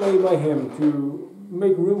tactical play by him to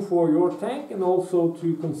make room for your tank and also to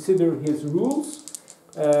consider his rules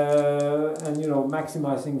and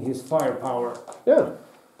maximizing his firepower. Yeah.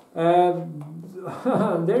 And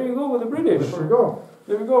there you go with the British. There we go.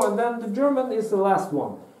 There we go, and then the German is the last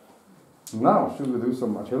one. Now, should we do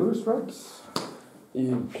some artillery strikes?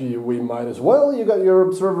 We might as well. You got your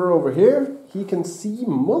observer over here. He can see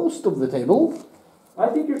most of the table. I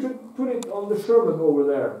think you should put it on the Sherman over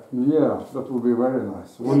there. Yeah, that would be very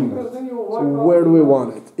nice, wouldn't Because it? then you will So wipe out where do the- we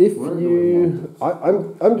want it? If Where do we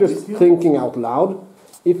you, I'm just thinking out loud.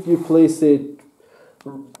 If you place it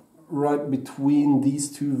right between these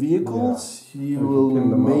two vehicles, you We can will pin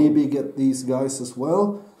them up. maybe get these guys as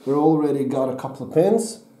well. They're already got a couple of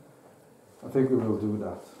pins. I think we will do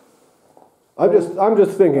that. I'm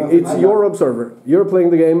just thinking. It's your observer. You're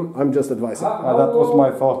playing the game. I'm just advising. That was my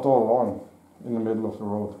thought all along, in the middle of the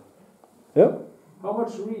road. Yeah. How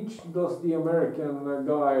much reach does the American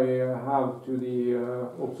guy have to the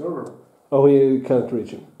observer? Oh, he can't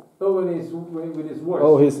reach him. Oh, with his voice.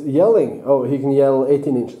 Oh, he's yelling. Oh, he can yell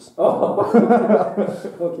 18 inches. Oh.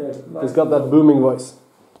 Okay. Nice. He's got that booming voice.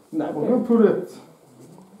 No, we're gonna put it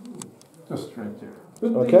just right here.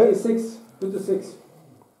 Put Okay. the 6. Put the 6.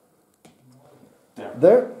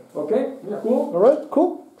 There. Okay. Yeah. Cool. All right.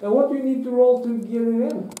 Cool. And what do you need to roll to get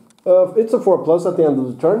it in? It's a 4+ at the end of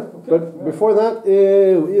the turn. Okay. But before that,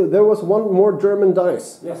 there was one more German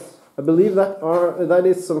dice. Yes. I believe that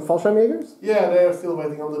is some Fallschirmjägers. Yeah, they're still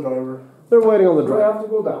waiting on the driver. They're waiting on the So we drive. have to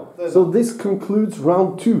go down. So this concludes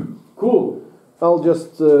round 2. Cool. I'll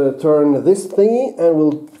just turn this thingy and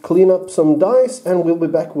we'll clean up some dice and we'll be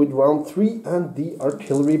back with round 3 and the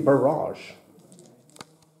artillery barrage.